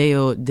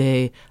deseo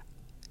de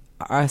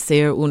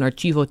hacer un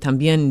archivo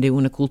también de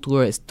una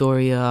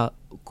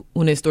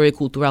historia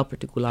cultural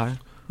particular.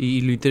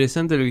 Y lo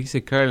interesante de lo que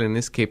dice Caroline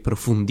es que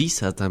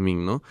profundiza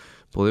también, ¿no?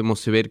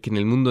 Podemos ver que en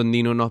el mundo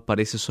andino no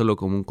aparece solo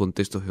como un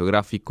contexto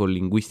geográfico,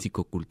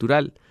 lingüístico,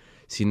 cultural,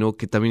 sino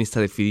que también está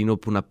definido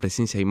por una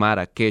presencia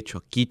aymara,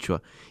 quechua,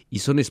 quichua, y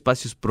son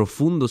espacios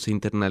profundos e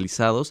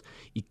internalizados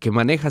y que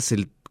manejas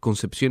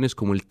concepciones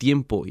como el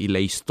tiempo y la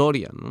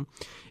historia, ¿no?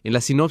 En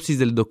la sinopsis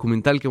del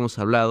documental que hemos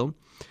hablado,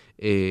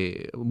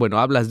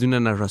 hablas de una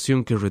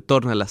narración que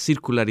retorna a la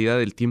circularidad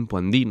del tiempo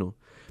andino.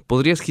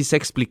 ¿Podrías quizá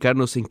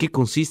explicarnos en qué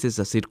consiste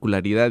esa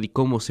circularidad y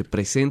cómo se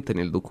presenta en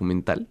el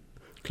documental?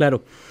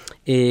 Claro.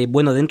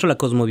 Dentro de la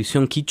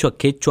cosmovisión quichua,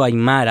 quechua,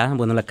 aymara,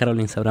 la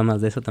Caroline sabrá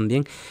más de eso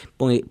también.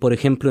 Por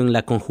ejemplo, en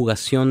la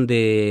conjugación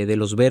de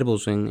los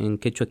verbos en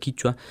quechua,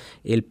 quichua,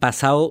 el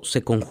pasado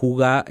se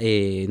conjuga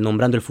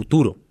nombrando el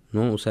futuro,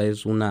 ¿no? O sea,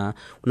 es una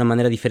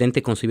manera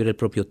diferente de concebir el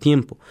propio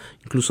tiempo.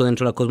 Incluso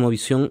dentro de la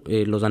cosmovisión,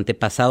 los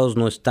antepasados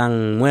no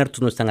están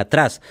muertos, no están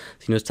atrás,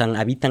 sino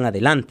habitan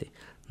adelante,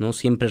 ¿no?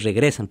 Siempre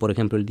regresan. Por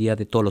ejemplo, el Día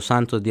de Todos los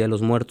Santos, el Día de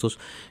los Muertos,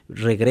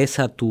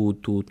 regresa tu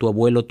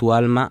abuelo, tu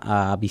alma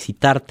a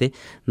visitarte,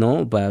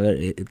 ¿no?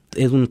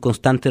 Es un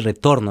constante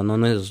retorno, ¿no?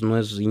 No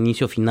es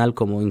inicio final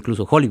como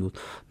incluso Hollywood,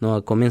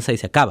 ¿no? Comienza y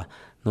se acaba,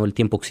 ¿no? El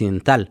tiempo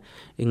occidental.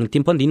 En el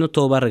tiempo andino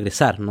todo va a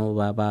regresar, ¿no?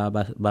 Va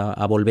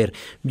a volver.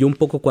 Yo un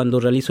poco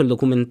cuando realizo el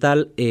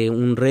documental,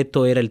 un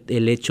reto era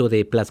el hecho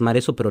de plasmar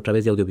eso, pero a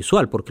través de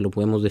audiovisual, porque lo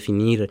podemos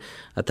definir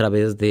a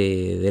través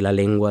de la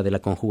lengua, de la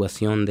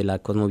conjugación, de la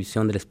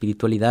cosmovisión, de la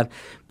espiritualidad,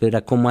 pero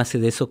era cómo hace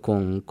de eso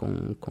con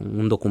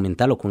un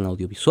documental o con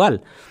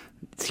audiovisual.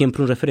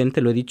 Siempre un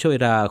referente, lo he dicho,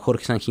 era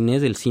Jorge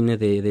Sanginés, del cine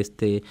de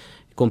este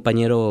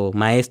compañero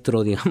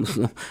maestro, digamos,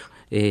 ¿no?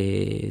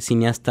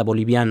 Cineasta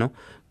boliviano,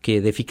 que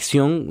de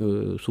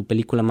ficción, su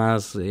película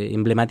más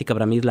emblemática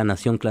para mí es La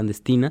Nación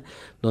Clandestina,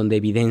 donde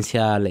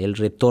evidencia el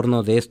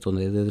retorno de esto,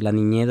 desde la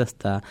niñez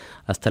hasta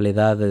la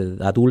edad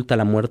adulta,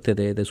 la muerte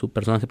de su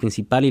personaje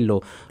principal, y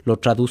lo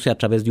traduce a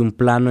través de un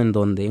plano en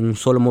donde en un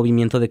solo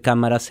movimiento de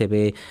cámara se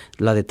ve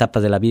las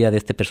etapas de la vida de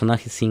este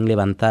personaje sin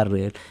levantar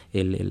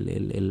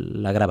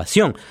la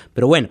grabación.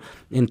 Pero bueno,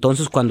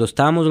 entonces cuando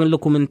estábamos en el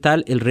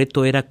documental, el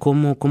reto era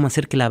cómo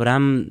hacer que el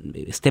Abraham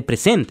esté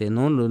presente,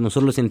 ¿no?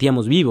 Nosotros lo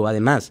sentíamos vivo,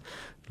 además.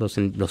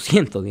 Lo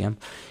siento, digamos,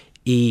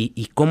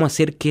 y cómo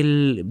hacer que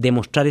él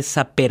demostrar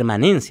esa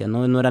permanencia,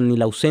 no era ni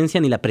la ausencia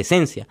ni la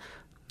presencia,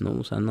 ¿no?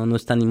 O sea, no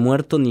está ni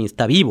muerto ni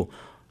está vivo,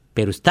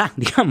 pero está,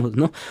 digamos,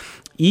 ¿no?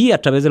 Y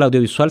a través del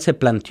audiovisual se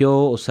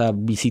planteó, o sea,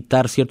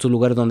 visitar ciertos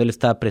lugares donde él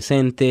estaba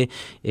presente,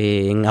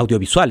 en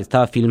audiovisual,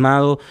 estaba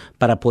filmado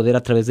para poder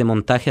a través de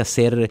montaje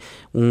hacer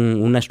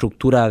una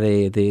estructura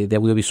de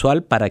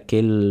audiovisual para que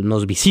él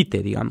nos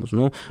visite, digamos,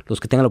 ¿no?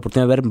 Los que tengan la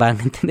oportunidad de ver van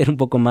a entender un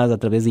poco más a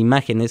través de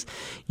imágenes,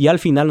 y al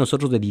final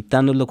nosotros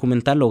editando el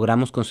documental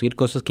logramos conseguir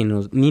cosas que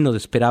ni nos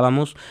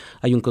esperábamos.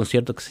 Hay un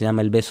concierto que se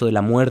llama El Beso de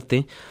la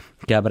Muerte,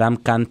 que Abraham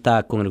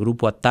canta con el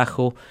grupo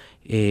Atajo,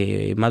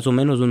 más o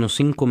menos unos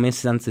 5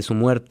 meses antes de su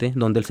muerte,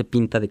 donde él se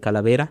pinta de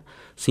calavera,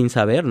 sin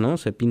saber, ¿no?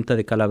 Se pinta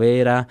de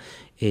calavera,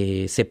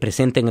 se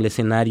presenta en el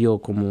escenario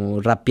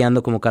como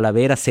rapeando como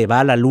calavera, se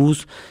va la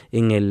luz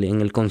en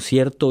el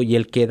concierto y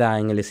él queda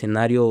en el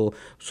escenario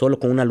solo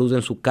con una luz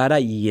en su cara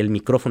y el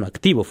micrófono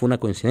activo. Fue una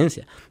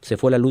coincidencia. Se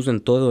fue la luz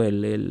en todo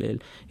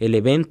el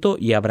evento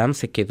y Abraham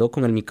se quedó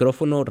con el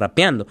micrófono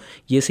rapeando,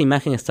 y esa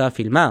imagen estaba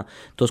filmada.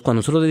 Entonces cuando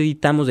nosotros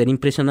editamos era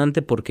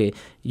impresionante, porque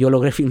yo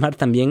logré filmar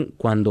también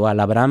cuando al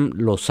Abraham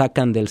lo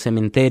sacan del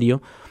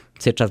cementerio,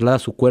 se traslada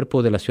su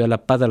cuerpo de la ciudad de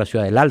La Paz a la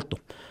ciudad del Alto,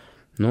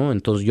 ¿no?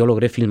 Entonces yo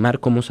logré filmar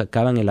cómo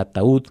sacaban el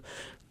ataúd.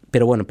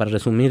 Pero bueno, para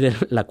resumir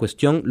la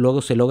cuestión,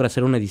 luego se logra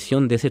hacer una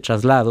edición de ese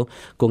traslado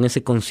con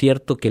ese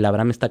concierto que el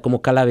Abraham está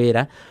como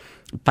calavera,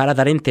 para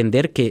dar a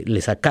entender que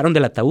le sacaron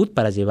del ataúd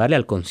para llevarle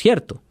al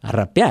concierto, a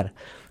rapear.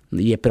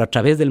 Pero a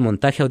través del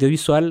montaje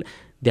audiovisual,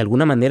 de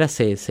alguna manera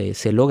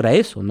se logra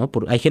eso, ¿no?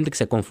 Hay gente que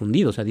se ha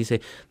confundido, o sea,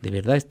 dice, ¿de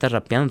verdad está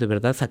rapeando? ¿De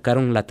verdad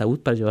sacaron el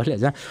ataúd para llevarle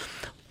allá?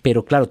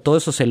 Pero claro, todo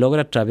eso se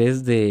logra a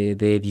través de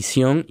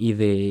edición y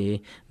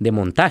de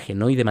montaje,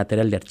 ¿no? Y de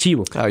material de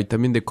archivo. Claro, y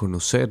también de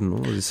conocer, ¿no?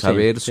 De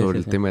saber sobre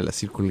el tema de la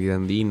circularidad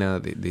andina,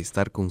 de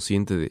estar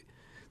consciente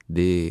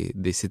de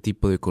ese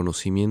tipo de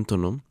conocimiento,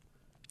 ¿no?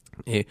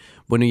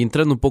 Bueno, y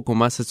entrando un poco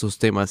más a estos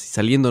temas y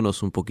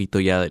saliéndonos un poquito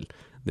ya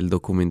del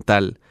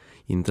documental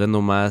y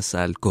entrando más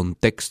al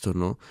contexto,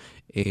 ¿no?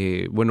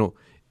 Bueno,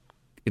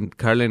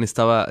 Caroline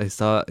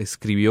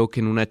escribió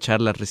que en una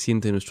charla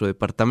reciente de nuestro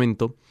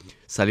departamento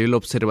salió la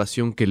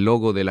observación que el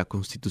logo de la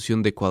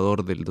Constitución de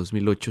Ecuador del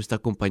 2008 está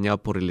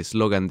acompañado por el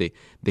eslogan de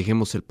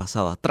 "Dejemos el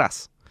pasado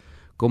atrás".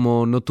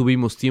 Como no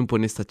tuvimos tiempo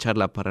en esta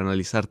charla para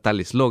analizar tal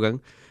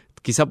eslogan,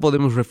 quizá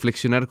podemos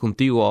reflexionar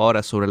contigo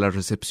ahora sobre la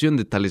recepción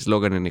de tal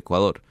eslogan en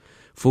Ecuador.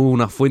 Fue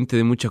una fuente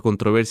de mucha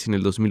controversia en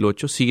el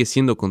 2008, sigue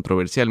siendo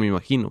controversial, me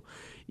imagino,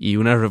 y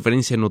una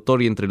referencia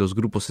notoria entre los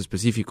grupos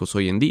específicos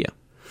hoy en día.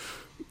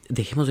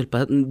 Dejemos el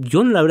pasado.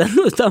 Yo la verdad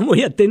no estaba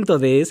muy atento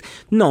de eso.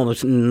 No,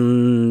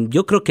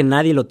 yo creo que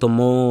nadie lo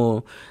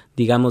tomó,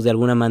 digamos, de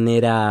alguna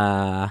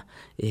manera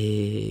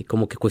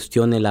como que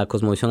cuestione la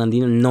cosmovisión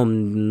andina.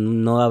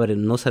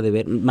 No se ha de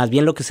ver. Más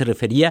bien lo que se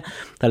refería,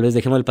 tal vez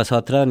dejemos el pasado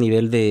atrás a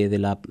nivel de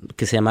la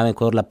que se llamaba en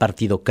Ecuador la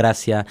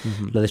partidocracia,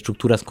 las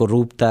estructuras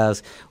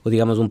corruptas, o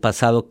digamos un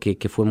pasado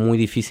que fue muy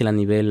difícil a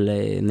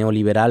nivel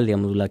neoliberal,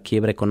 digamos la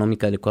quiebra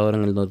económica del Ecuador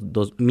en el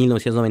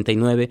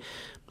 1999.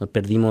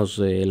 Perdimos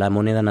la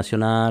moneda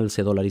nacional,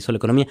 se dolarizó la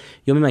economía.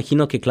 Yo me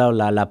imagino que, claro,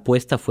 la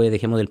apuesta fue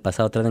dejemos el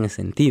pasado atrás en ese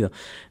sentido,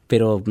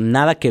 pero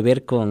nada que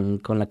ver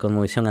con la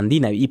cosmovisión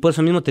andina. Y por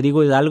eso mismo te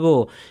digo, es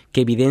algo que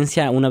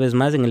evidencia, una vez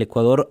más, en el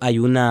Ecuador hay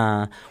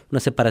una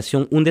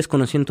separación, un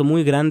desconocimiento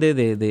muy grande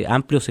de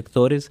amplios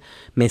sectores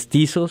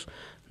mestizos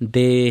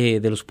de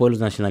los pueblos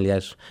de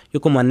nacionalidades. Yo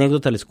como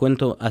anécdota les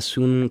cuento, hace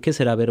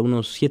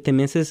unos 7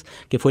 meses,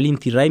 que fue el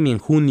Inti Raymi en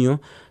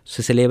junio,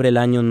 se celebra el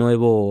año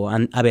nuevo,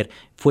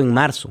 fue en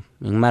marzo,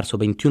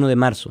 21 de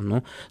marzo,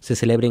 ¿no? Se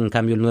celebra en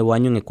cambio el nuevo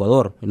año en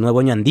Ecuador, el nuevo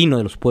año andino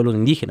de los pueblos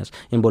indígenas.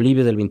 En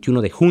Bolivia es el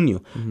 21 de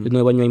junio, el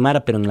nuevo año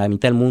aymara, pero en la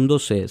mitad del mundo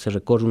se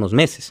recorre unos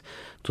meses.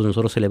 Entonces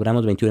nosotros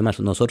celebramos el 21 de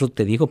marzo. Nosotros,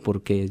 te digo,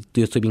 porque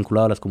yo estoy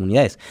vinculado a las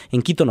comunidades.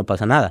 En Quito no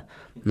pasa nada,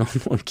 ¿no?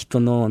 En Quito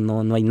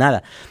no hay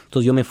nada.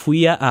 Entonces yo me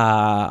fui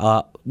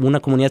a una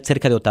comunidad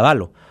cerca de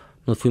Otavalo.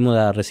 Nos fuimos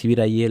a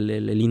recibir ahí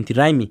el Inti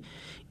Raymi.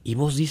 Y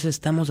vos dices,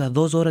 estamos a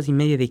 2 horas y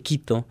media de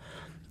Quito,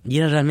 y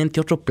era realmente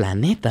otro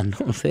planeta, ¿no?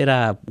 O sea,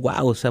 era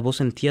wow, o sea, vos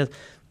sentías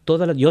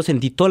yo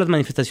sentí todas las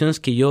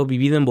manifestaciones que yo he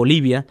vivido en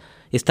Bolivia,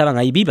 estaban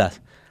ahí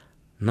vivas,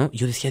 ¿no?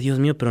 Yo decía, Dios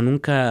mío, pero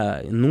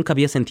nunca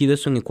había sentido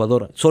eso en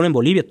Ecuador, solo en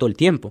Bolivia todo el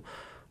tiempo.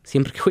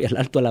 Siempre que voy al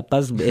Alto de La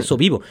Paz, eso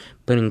vivo.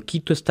 Pero en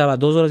Quito estaba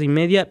 2 horas y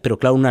media, pero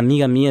claro, una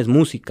amiga mía es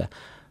música,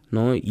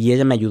 ¿no? Y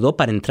ella me ayudó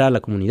para entrar a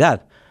la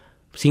comunidad.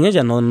 Sin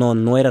ella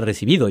no era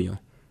recibido yo.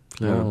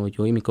 Claro. ¿No?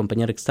 Yo y mi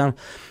compañera que estábamos,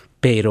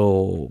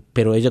 pero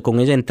con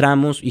ella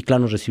entramos y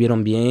claro, nos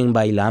recibieron bien,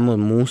 bailamos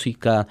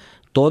música,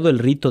 todo el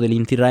rito del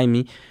Inti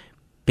Raymi,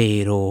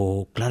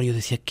 pero claro, yo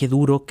decía, qué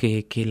duro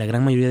que la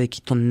gran mayoría de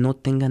Quito no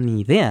tenga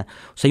ni idea.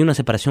 O sea, hay una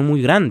separación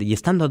muy grande y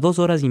estando a 2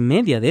 horas y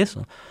media de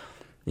eso.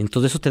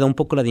 Entonces eso te da un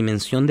poco la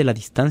dimensión de la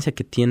distancia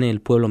que tiene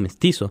el pueblo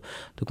mestizo.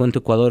 Te cuento,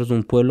 Ecuador es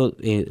un pueblo,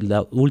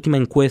 la última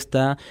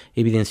encuesta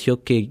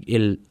evidenció que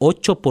el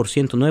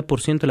 8%,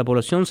 9% de la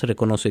población se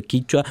reconoce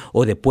quichua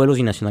o de pueblos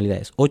y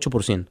nacionalidades,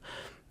 8%.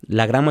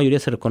 La gran mayoría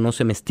se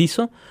reconoce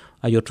mestizo.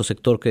 Hay otro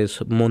sector que es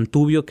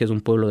Montubio, que es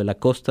un pueblo de la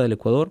costa del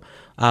Ecuador,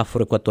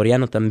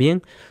 afroecuatoriano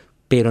también,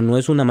 pero no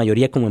es una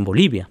mayoría como en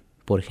Bolivia,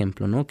 por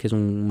ejemplo, ¿no? Que es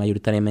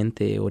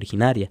mayoritariamente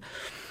originaria.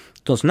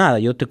 Entonces, nada,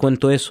 yo te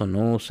cuento eso,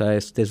 ¿no? O sea,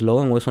 este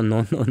eslogan o eso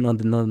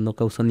no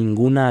causó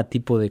ningún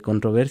tipo de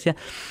controversia.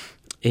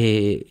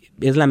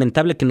 Es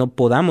lamentable que no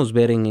podamos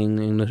ver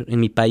en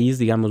mi país,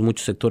 digamos,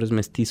 muchos sectores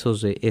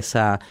mestizos de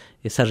esa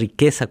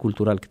riqueza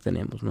cultural que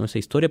tenemos, ¿no? Esa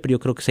historia, pero yo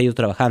creo que se ha ido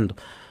trabajando,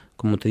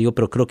 como te digo,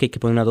 pero creo que hay que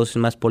poner una dosis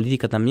más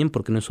política también,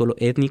 porque no es solo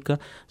étnica,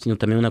 sino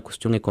también una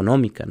cuestión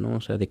económica, ¿no?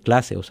 O sea, de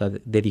clase, o sea,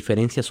 de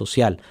diferencia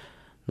social.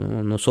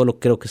 No solo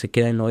creo que se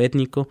queda en lo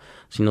étnico,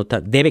 sino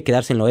debe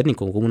quedarse en lo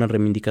étnico como una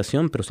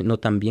reivindicación, pero sino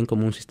también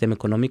como un sistema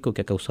económico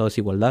que ha causado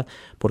desigualdad,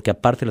 porque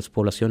aparte de las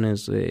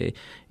poblaciones,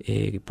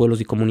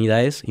 pueblos y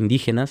comunidades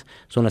indígenas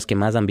son las que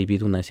más han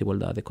vivido una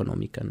desigualdad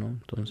económica, ¿no?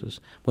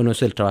 Entonces, bueno,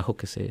 ese es el trabajo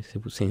que se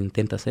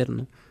intenta hacer,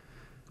 ¿no?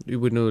 Y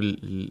bueno,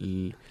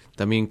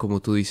 también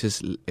como tú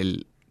dices,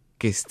 el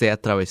que esté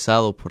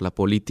atravesado por la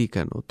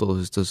política, ¿no?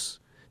 Todos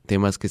estos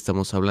temas que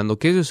estamos hablando,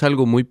 que eso es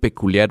algo muy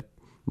peculiar.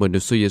 Bueno,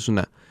 esto ya es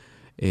una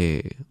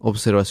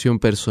observación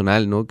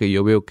personal, ¿no? Que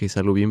yo veo que es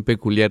algo bien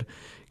peculiar,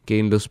 que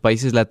en los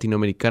países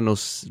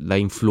latinoamericanos la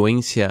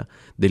influencia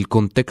del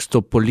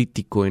contexto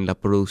político en la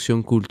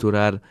producción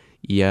cultural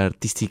y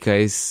artística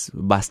es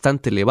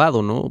bastante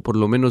elevado, ¿no? Por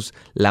lo menos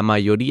la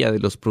mayoría de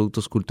los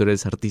productos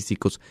culturales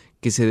artísticos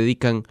que se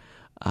dedican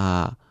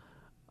a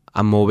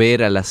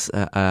mover,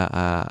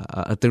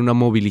 a tener una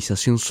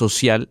movilización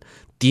social,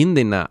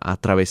 tienden a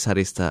atravesar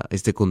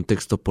este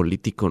contexto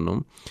político,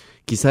 ¿no?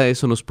 Quizá de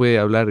eso nos puede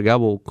hablar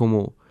Gabo,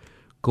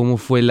 cómo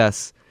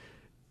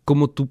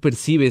cómo tú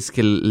percibes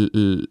que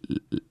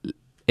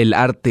el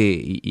arte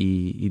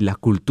y la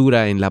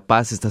cultura en La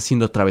Paz está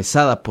siendo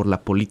atravesada por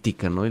la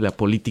política, ¿no? Y la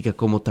política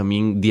cómo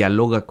también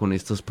dialoga con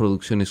estas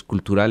producciones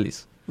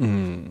culturales.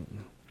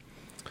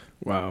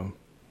 Wow.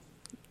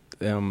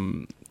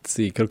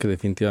 Sí, creo que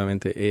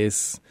definitivamente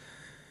es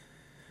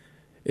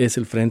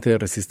el frente de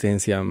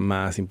resistencia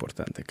más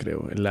importante,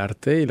 creo, el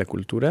arte y la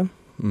cultura,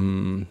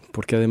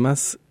 porque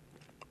además,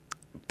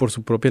 por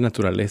su propia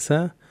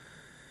naturaleza,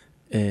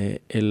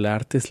 el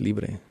arte es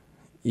libre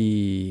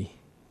y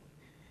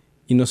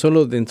no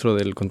solo dentro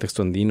del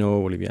contexto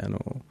andino, boliviano,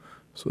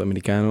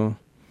 sudamericano.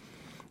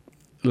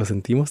 Lo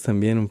sentimos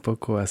también un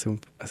poco. Hace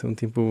un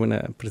tiempo hubo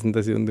una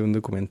presentación de un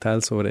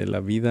documental sobre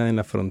la vida en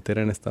la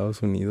frontera en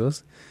Estados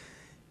Unidos,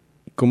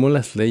 cómo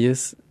las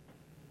leyes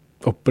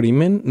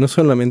oprimen no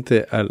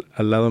solamente al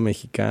lado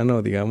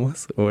mexicano,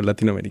 digamos, o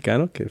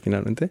latinoamericano, que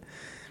finalmente,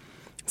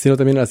 sino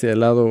también hacia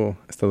el lado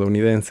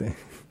estadounidense.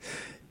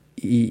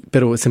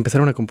 Pero se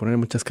empezaron a componer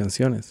muchas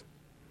canciones.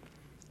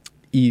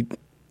 Y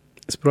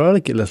es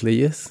probable que las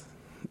leyes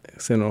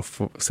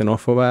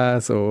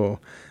xenófobas o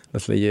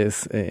las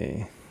leyes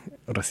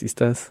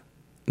racistas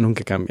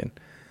nunca cambien.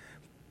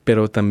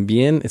 Pero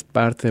también es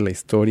parte de la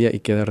historia y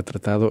queda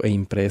retratado e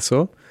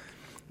impreso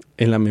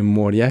en la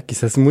memoria,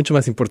 quizás mucho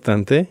más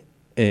importante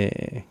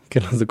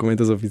que los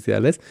documentos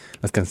oficiales,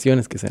 las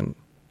canciones que se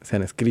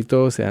han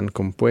escrito, se han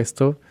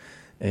compuesto,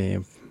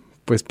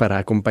 pues para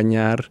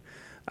acompañar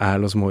a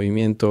los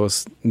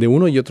movimientos de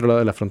uno y otro lado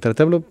de la frontera.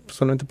 Te hablo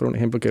solamente por un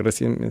ejemplo que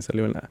recién me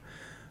salió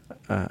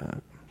a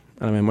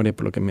la memoria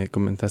por lo que me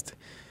comentaste.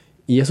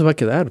 Y eso va a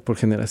quedar por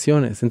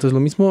generaciones. Entonces,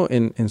 lo mismo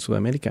en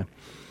Sudamérica.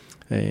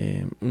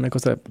 Una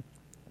cosa,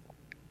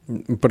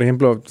 por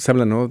ejemplo, se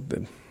habla, ¿no?,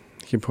 de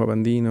hip hop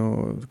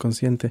andino,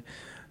 consciente.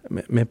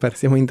 Me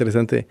parecía muy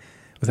interesante.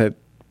 O sea,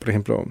 por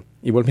ejemplo,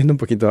 y volviendo un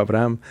poquito a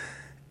Abraham,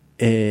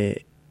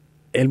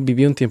 él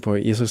vivió un tiempo,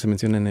 y eso se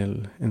menciona en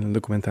el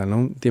documental, ¿no?,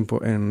 un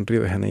tiempo en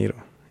Río de Janeiro.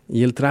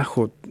 Y él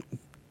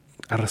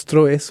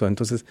arrastró eso.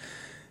 Entonces,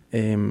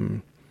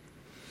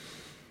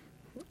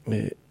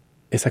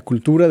 esa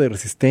cultura de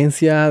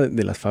resistencia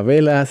de las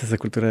favelas, esa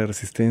cultura de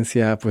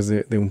resistencia pues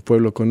de un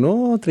pueblo con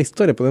otra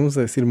historia, podemos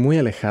decir muy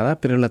alejada,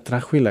 pero la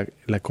trajo y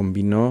la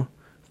combinó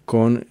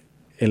con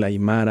el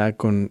aymara,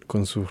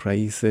 con sus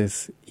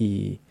raíces.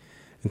 Y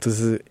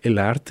entonces el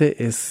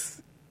arte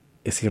es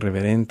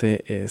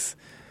irreverente, es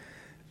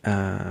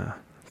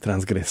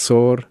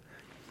transgresor,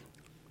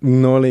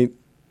 no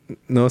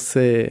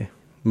se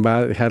va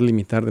a dejar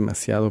limitar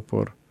demasiado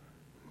por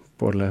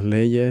las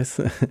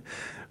leyes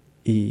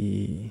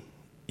y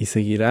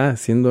seguirá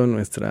siendo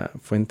nuestra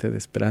fuente de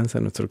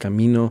esperanza, nuestro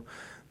camino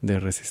de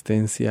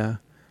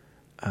resistencia.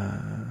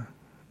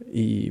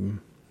 Y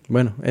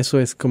bueno, eso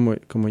es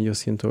como yo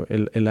siento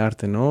el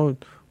arte, ¿no?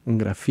 Un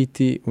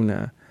graffiti,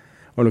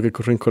 o lo que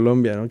ocurre en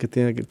Colombia, ¿no?, que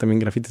tiene también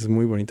grafitis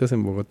muy bonitos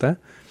en Bogotá.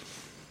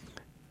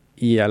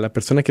 Y a la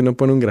persona que no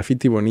pone un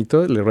graffiti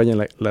bonito le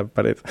rayan la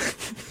pared.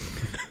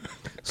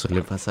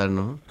 Suele pasar,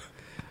 ¿no?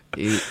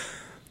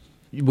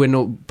 Y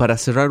bueno, para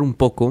cerrar un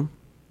poco,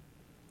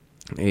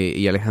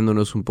 y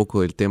alejándonos un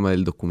poco del tema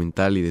del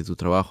documental y de tu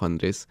trabajo,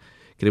 Andrés,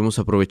 queremos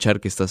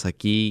aprovechar que estás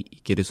aquí y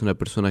que eres una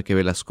persona que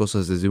ve las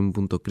cosas desde un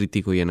punto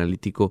crítico y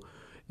analítico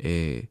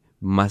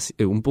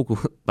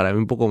para mí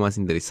un poco más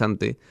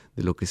interesante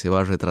de lo que se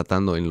va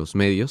retratando en los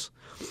medios,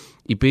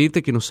 y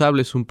pedirte que nos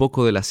hables un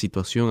poco de la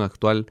situación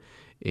actual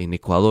en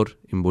Ecuador,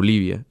 en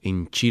Bolivia,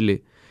 en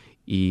Chile,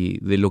 y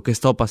de lo que ha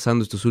estado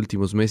pasando estos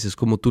últimos meses,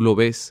 cómo tú lo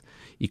ves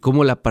y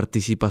cómo la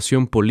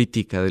participación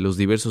política de los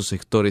diversos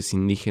sectores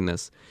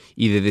indígenas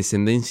y de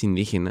descendencia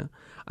indígena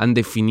han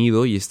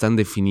definido y están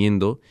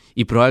definiendo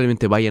y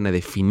probablemente vayan a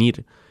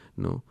definir,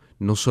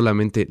 no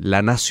solamente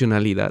la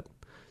nacionalidad,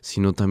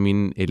 sino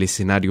también el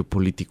escenario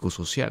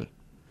político-social.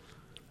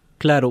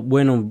 Claro,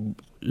 bueno,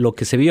 lo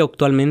que se vive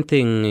actualmente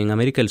en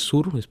América del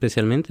Sur,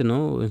 especialmente,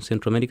 ¿no?, en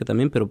Centroamérica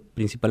también, pero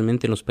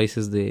principalmente en los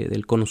países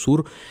del Cono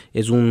Sur,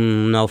 es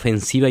una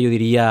ofensiva, yo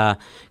diría,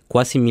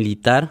 cuasi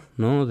militar,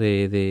 ¿no?,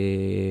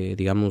 de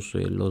digamos,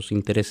 los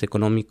intereses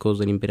económicos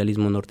del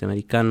imperialismo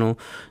norteamericano,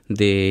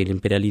 del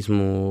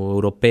imperialismo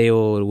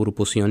europeo,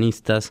 grupos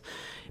sionistas,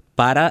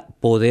 para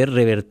poder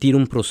revertir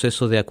un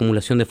proceso de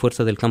acumulación de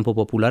fuerzas del campo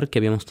popular que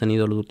habíamos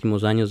tenido los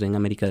últimos años en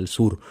América del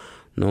Sur,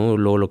 ¿no?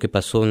 Lo que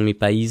pasó en mi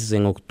país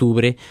en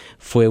octubre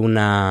fue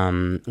una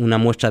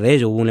muestra de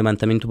ello. Hubo un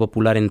levantamiento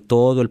popular en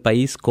todo el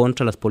país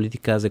contra las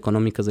políticas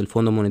económicas del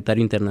Fondo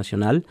Monetario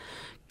Internacional,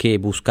 que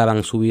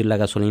buscaban subir la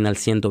gasolina al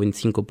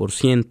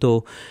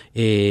 125%,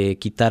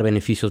 quitar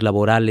beneficios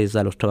laborales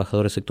a los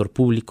trabajadores del sector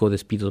público,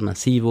 despidos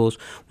masivos,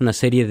 una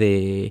serie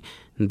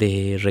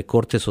de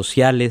recortes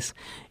sociales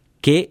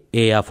que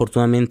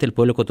afortunadamente el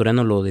pueblo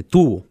ecuatoriano lo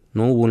detuvo,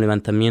 ¿no? Hubo un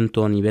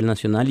levantamiento a nivel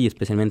nacional y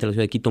especialmente en la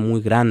ciudad de Quito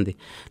muy grande.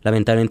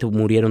 Lamentablemente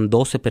murieron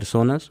 12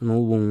 personas, no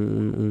hubo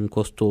un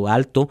costo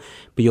alto,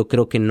 pero yo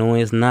creo que no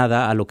es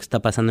nada a lo que está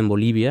pasando en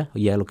Bolivia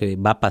y a lo que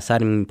va a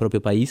pasar en mi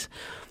propio país,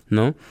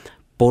 ¿no?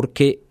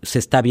 porque se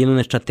está viendo una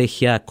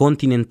estrategia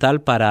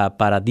continental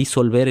para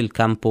disolver el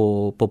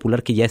campo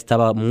popular que ya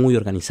estaba muy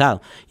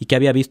organizado y que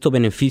había visto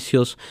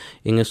beneficios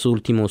en esos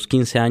últimos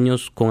 15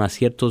 años con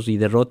aciertos y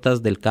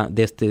derrotas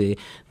de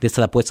estas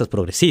apuestas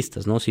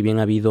progresistas, ¿no? Si bien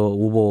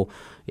hubo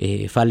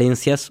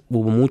falencias,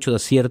 hubo muchos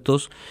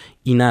aciertos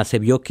y nada, se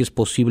vio que es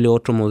posible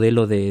otro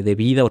modelo de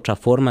vida, otra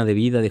forma de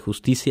vida, de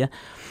justicia,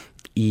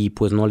 y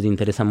pues no les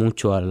interesa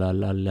mucho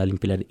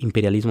al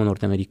imperialismo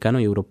norteamericano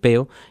y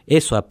europeo.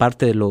 Eso,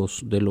 aparte de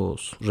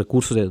los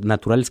recursos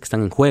naturales que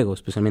están en juego,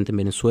 especialmente en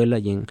Venezuela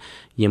y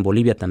en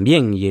Bolivia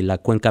también, y en la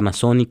cuenca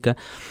amazónica.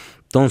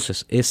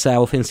 Entonces,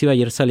 esa ofensiva,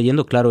 ayer está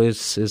leyendo, claro,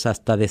 es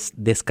hasta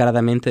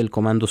descaradamente del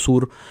Comando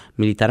Sur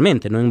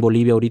militarmente, ¿no? En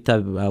Bolivia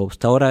ahorita,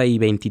 hasta ahora hay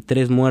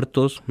 23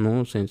 muertos,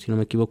 ¿no? Si no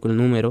me equivoco el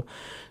número,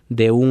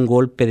 de un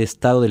golpe de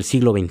Estado del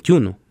siglo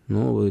XXI,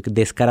 ¿no?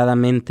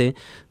 Descaradamente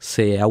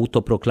se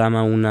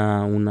autoproclama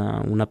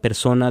una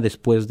persona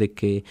después de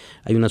que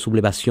hay una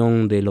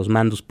sublevación de los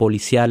mandos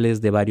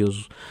policiales de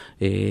varios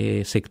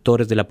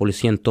sectores de la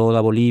policía en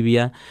toda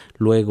Bolivia.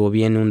 Luego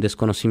viene un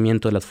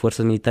desconocimiento de las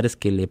fuerzas militares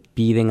que le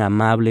piden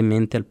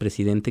amablemente al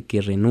presidente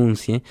que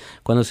renuncie.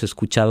 Cuando se ha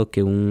escuchado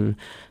que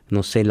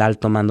el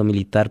alto mando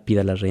militar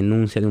pida la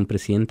renuncia de un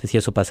presidente? Si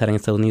eso pasara en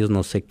Estados Unidos,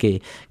 no sé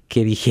qué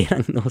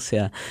dijeran, ¿no? O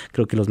sea,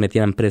 creo que los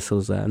metieran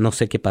presos, no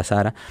sé qué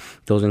pasara.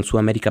 Entonces, en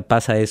Sudamérica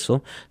pasa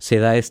eso, se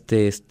da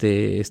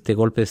este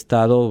golpe de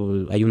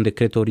Estado. Hay un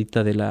decreto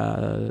ahorita de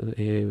la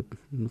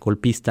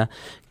golpista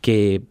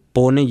que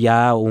pone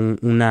ya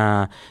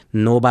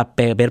no va a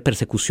haber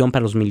persecución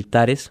para los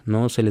militares,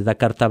 ¿no? Se les da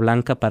carta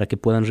blanca para que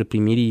puedan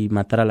reprimir y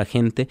matar a la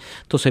gente.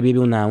 Entonces se vive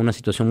una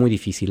situación muy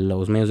difícil.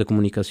 Los medios de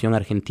comunicación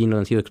argentinos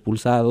han sido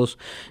expulsados,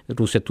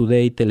 Russia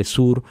Today,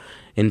 Telesur.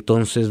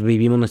 Entonces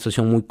vivimos una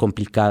situación muy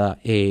complicada.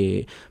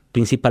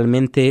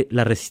 Principalmente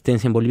la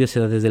resistencia en Bolivia se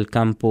da desde el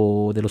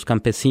campo de los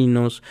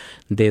campesinos,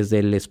 desde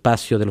el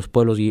espacio de los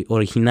pueblos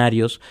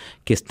originarios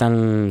que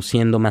están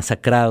siendo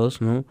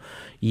masacrados, ¿no?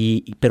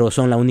 Pero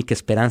son la única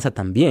esperanza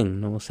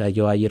también, ¿no? O sea,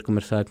 yo ayer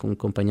conversaba con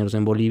compañeros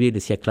en Bolivia y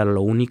decía, claro,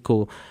 lo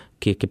único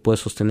que puede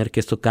sostener que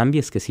esto cambie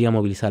es que siga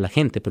movilizada la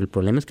gente, pero el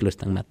problema es que lo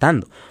están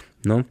matando,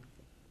 ¿no?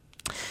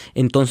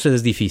 Entonces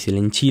es difícil.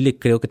 En Chile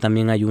creo que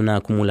también hay una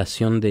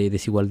acumulación de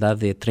desigualdad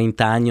de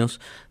 30 años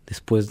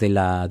después de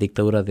la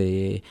dictadura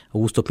de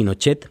Augusto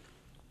Pinochet,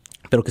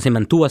 pero que se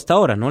mantuvo hasta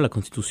ahora, ¿no? La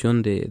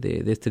constitución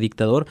de este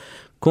dictador,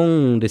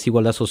 con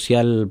desigualdad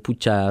social,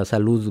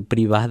 salud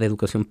privada,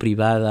 educación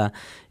privada,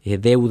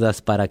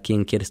 deudas para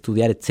quien quiere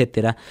estudiar,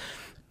 etcétera,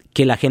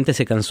 que la gente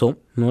se cansó,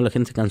 ¿no? La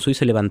gente se cansó y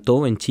se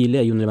levantó. En Chile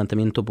hay un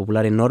levantamiento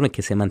popular enorme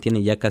que se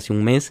mantiene ya casi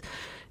un mes,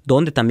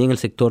 donde también el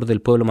sector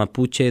del pueblo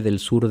mapuche del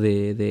sur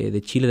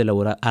de Chile, de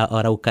la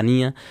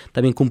Araucanía,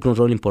 también cumple un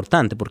rol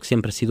importante, porque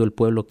siempre ha sido el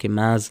pueblo que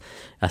más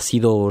ha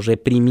sido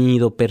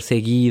reprimido,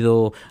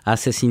 perseguido,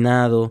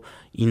 asesinado,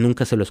 y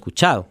nunca se lo ha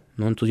escuchado,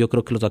 ¿no? Entonces yo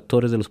creo que los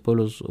actores de los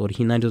pueblos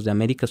originarios de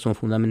América son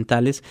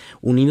fundamentales,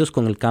 unidos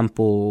con el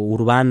campo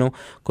urbano,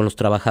 con los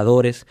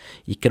trabajadores,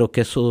 y creo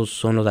que esos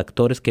son los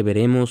actores que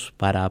veremos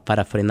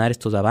para frenar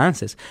estos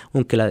avances,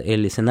 aunque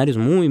el escenario es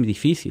muy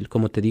difícil.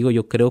 Como te digo,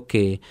 yo creo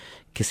que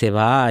se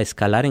va a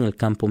escalar en el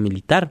campo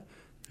militar,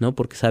 ¿no?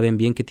 Porque saben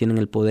bien que tienen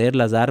el poder,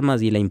 las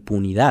armas y la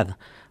impunidad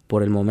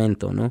por el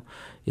momento, ¿no?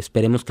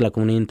 Esperemos que la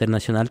comunidad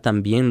internacional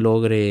también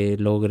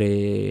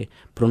logre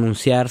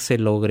pronunciarse,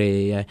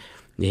 logre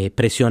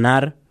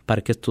presionar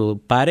para que esto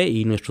pare,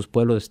 y nuestros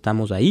pueblos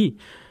estamos ahí.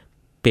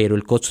 Pero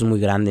el costo es muy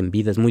grande en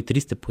vida, es muy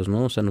triste, pues,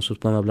 ¿no? O sea, nosotros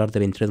podemos hablar de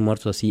 23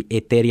 muertos así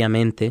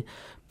etéreamente,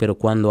 pero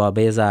cuando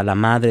ves a la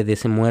madre de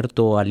ese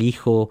muerto, al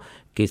hijo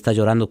que está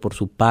llorando por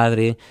su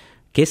padre,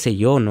 qué sé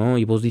yo, ¿no?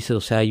 Y vos dices,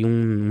 o sea, hay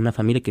una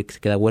familia que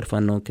se queda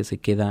huérfano, que se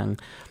quedan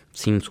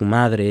sin su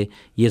madre,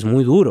 y es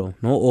muy duro,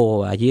 ¿no?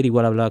 O ayer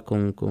igual hablaba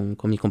con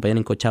mi compañera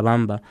en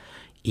Cochabamba,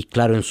 y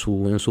claro, en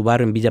su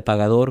barrio, en Villa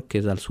Pagador, que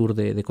es al sur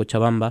de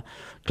Cochabamba,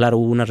 claro,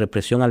 hubo una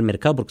represión al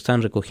mercado porque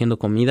estaban recogiendo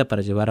comida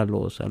para llevar a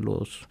los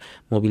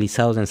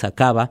movilizados en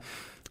Sacaba,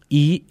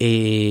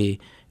 y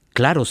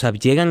claro, o sea,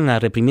 llegan a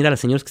reprimir a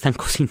las señoras que están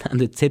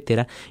cocinando,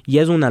 etcétera, y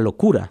es una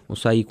locura. O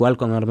sea, igual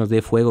con armas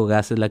de fuego,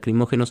 gases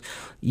lacrimógenos,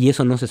 y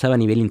eso no se sabe a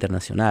nivel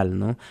internacional,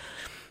 ¿no?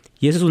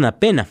 Y eso es una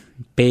pena,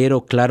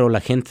 pero claro,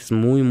 la gente es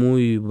muy,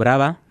 muy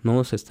brava, ¿no?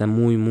 O sea, está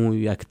muy,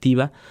 muy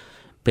activa,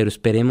 pero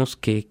esperemos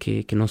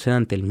que no sea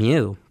ante el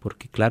miedo,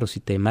 porque claro,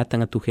 si te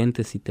matan a tu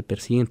gente, si te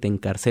persiguen, te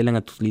encarcelan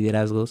a tus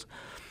liderazgos,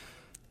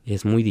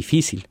 es muy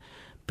difícil.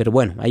 Pero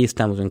bueno, ahí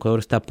estamos. En Ecuador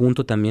está a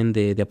punto también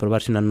de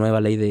aprobarse una nueva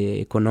ley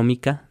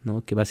económica,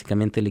 ¿no? Que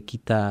básicamente le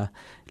quita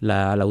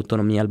la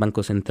autonomía al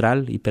Banco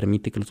Central y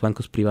permite que los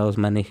bancos privados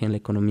manejen la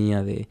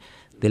economía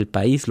del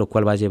país, lo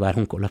cual va a llevar a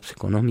un colapso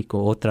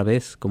económico otra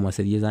vez, como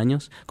hace 10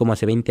 años, como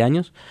hace 20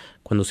 años,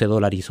 cuando se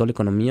dolarizó la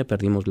economía,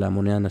 perdimos la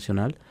moneda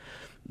nacional,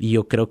 y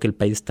yo creo que el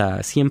país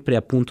está siempre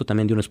a punto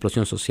también de una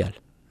explosión social,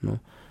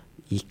 ¿no?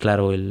 Y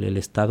claro, el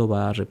Estado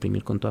va a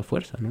reprimir con toda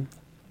fuerza, ¿no?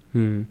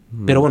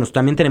 Pero bueno,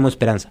 también tenemos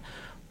esperanza,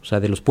 o sea,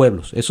 de los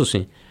pueblos, eso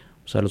sí.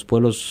 O sea, los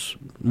pueblos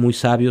muy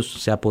sabios,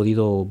 se ha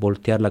podido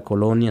voltear la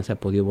colonia, se ha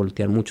podido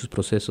voltear muchos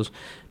procesos,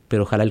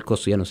 pero ojalá el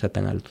costo ya no sea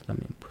tan alto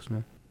también, pues,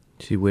 ¿no?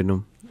 Sí,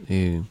 bueno,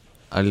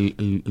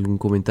 ¿algún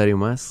comentario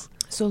más?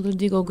 Solo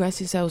digo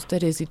gracias a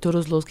ustedes y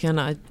todos los que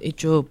han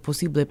hecho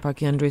posible para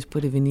que Andrés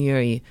pueda venir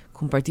y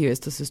compartir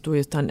estas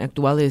historias tan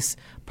actuales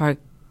para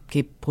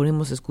que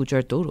podamos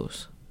escuchar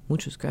todos.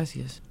 Muchas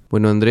gracias.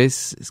 Bueno,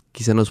 Andrés,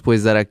 quizá nos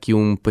puedes dar aquí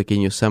un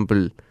pequeño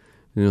sample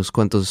de unos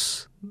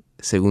cuantos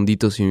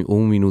segunditos o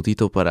un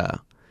minutito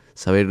para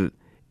saber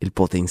el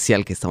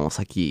potencial que estamos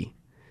aquí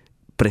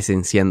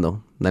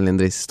presenciando. Dale,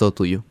 Andrés, es todo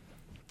tuyo.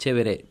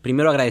 Chévere.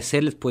 Primero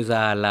agradecerles pues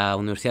a la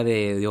Universidad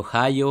de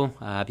Ohio,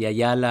 a Abya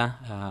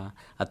Yala,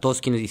 a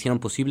todos quienes hicieron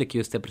posible que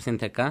yo esté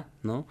presente acá,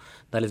 ¿no?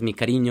 Darles mi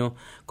cariño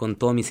con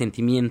todo mi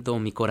sentimiento,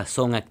 mi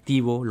corazón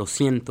activo, lo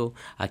siento,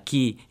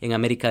 aquí en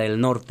América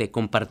del Norte,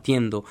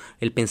 compartiendo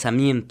el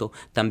pensamiento,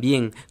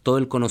 también todo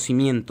el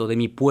conocimiento de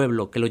mi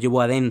pueblo que lo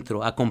llevo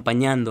adentro,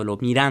 acompañándolo,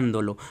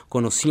 mirándolo,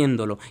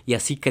 conociéndolo y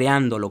así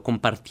creándolo,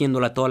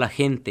 compartiéndolo a toda la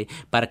gente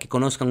para que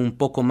conozcan un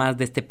poco más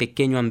de este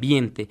pequeño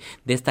ambiente,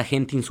 de esta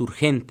gente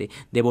insurgente,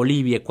 de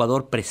Bolivia,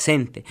 Ecuador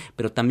presente,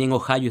 pero también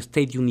Ohio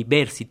State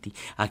University,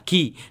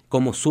 aquí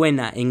como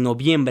suena en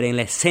noviembre en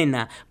la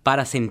escena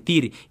para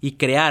sentir y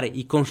crear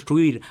y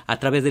construir a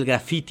través del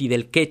graffiti,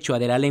 del quechua,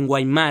 de la lengua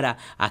aymara,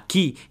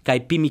 aquí,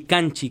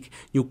 Caipimicanchic,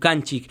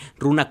 Yucanchic,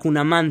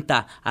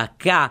 Runacunamanta,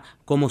 acá,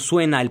 como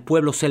suena, el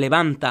pueblo se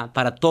levanta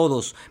para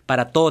todos,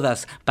 para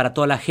todas, para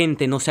toda la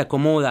gente, no se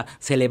acomoda,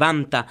 se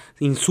levanta,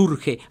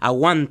 insurge,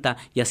 aguanta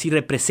y así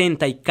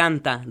representa y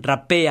canta,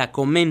 rapea,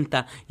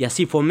 comenta y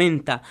así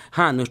fomenta.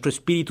 Nuestro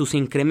espíritu se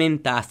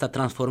incrementa hasta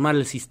transformar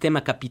el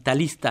sistema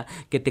capitalista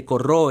que te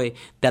corroe,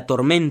 te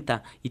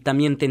atormenta y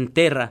también te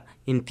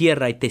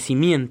entierra y te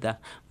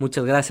cimienta.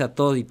 Muchas gracias a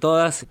todos y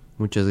todas.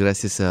 Muchas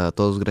gracias a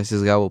todos,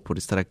 gracias Gabo por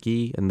estar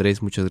aquí.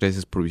 Andrés, muchas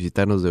gracias por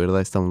visitarnos, de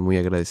verdad estamos muy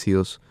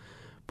agradecidos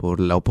por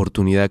la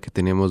oportunidad que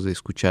tenemos de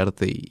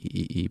escucharte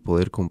y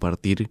poder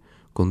compartir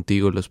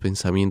contigo los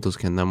pensamientos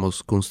que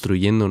andamos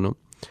construyendo, ¿no?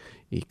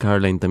 Y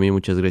Caroline, también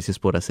muchas gracias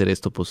por hacer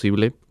esto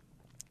posible.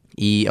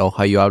 Y a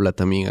Ohio Habla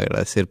también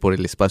agradecer por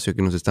el espacio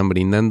que nos están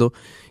brindando.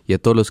 Y a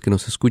todos los que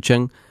nos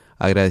escuchan,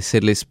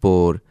 agradecerles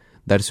por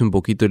darse un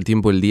poquito el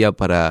tiempo del día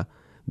para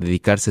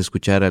dedicarse a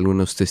escuchar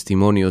algunos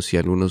testimonios y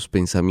algunos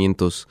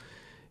pensamientos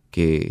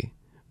que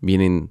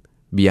vienen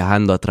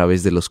viajando a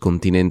través de los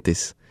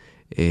continentes.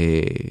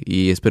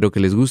 Y espero que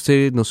les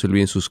guste, no se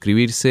olviden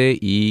suscribirse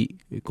y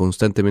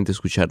constantemente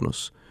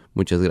escucharnos.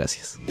 Muchas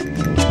gracias.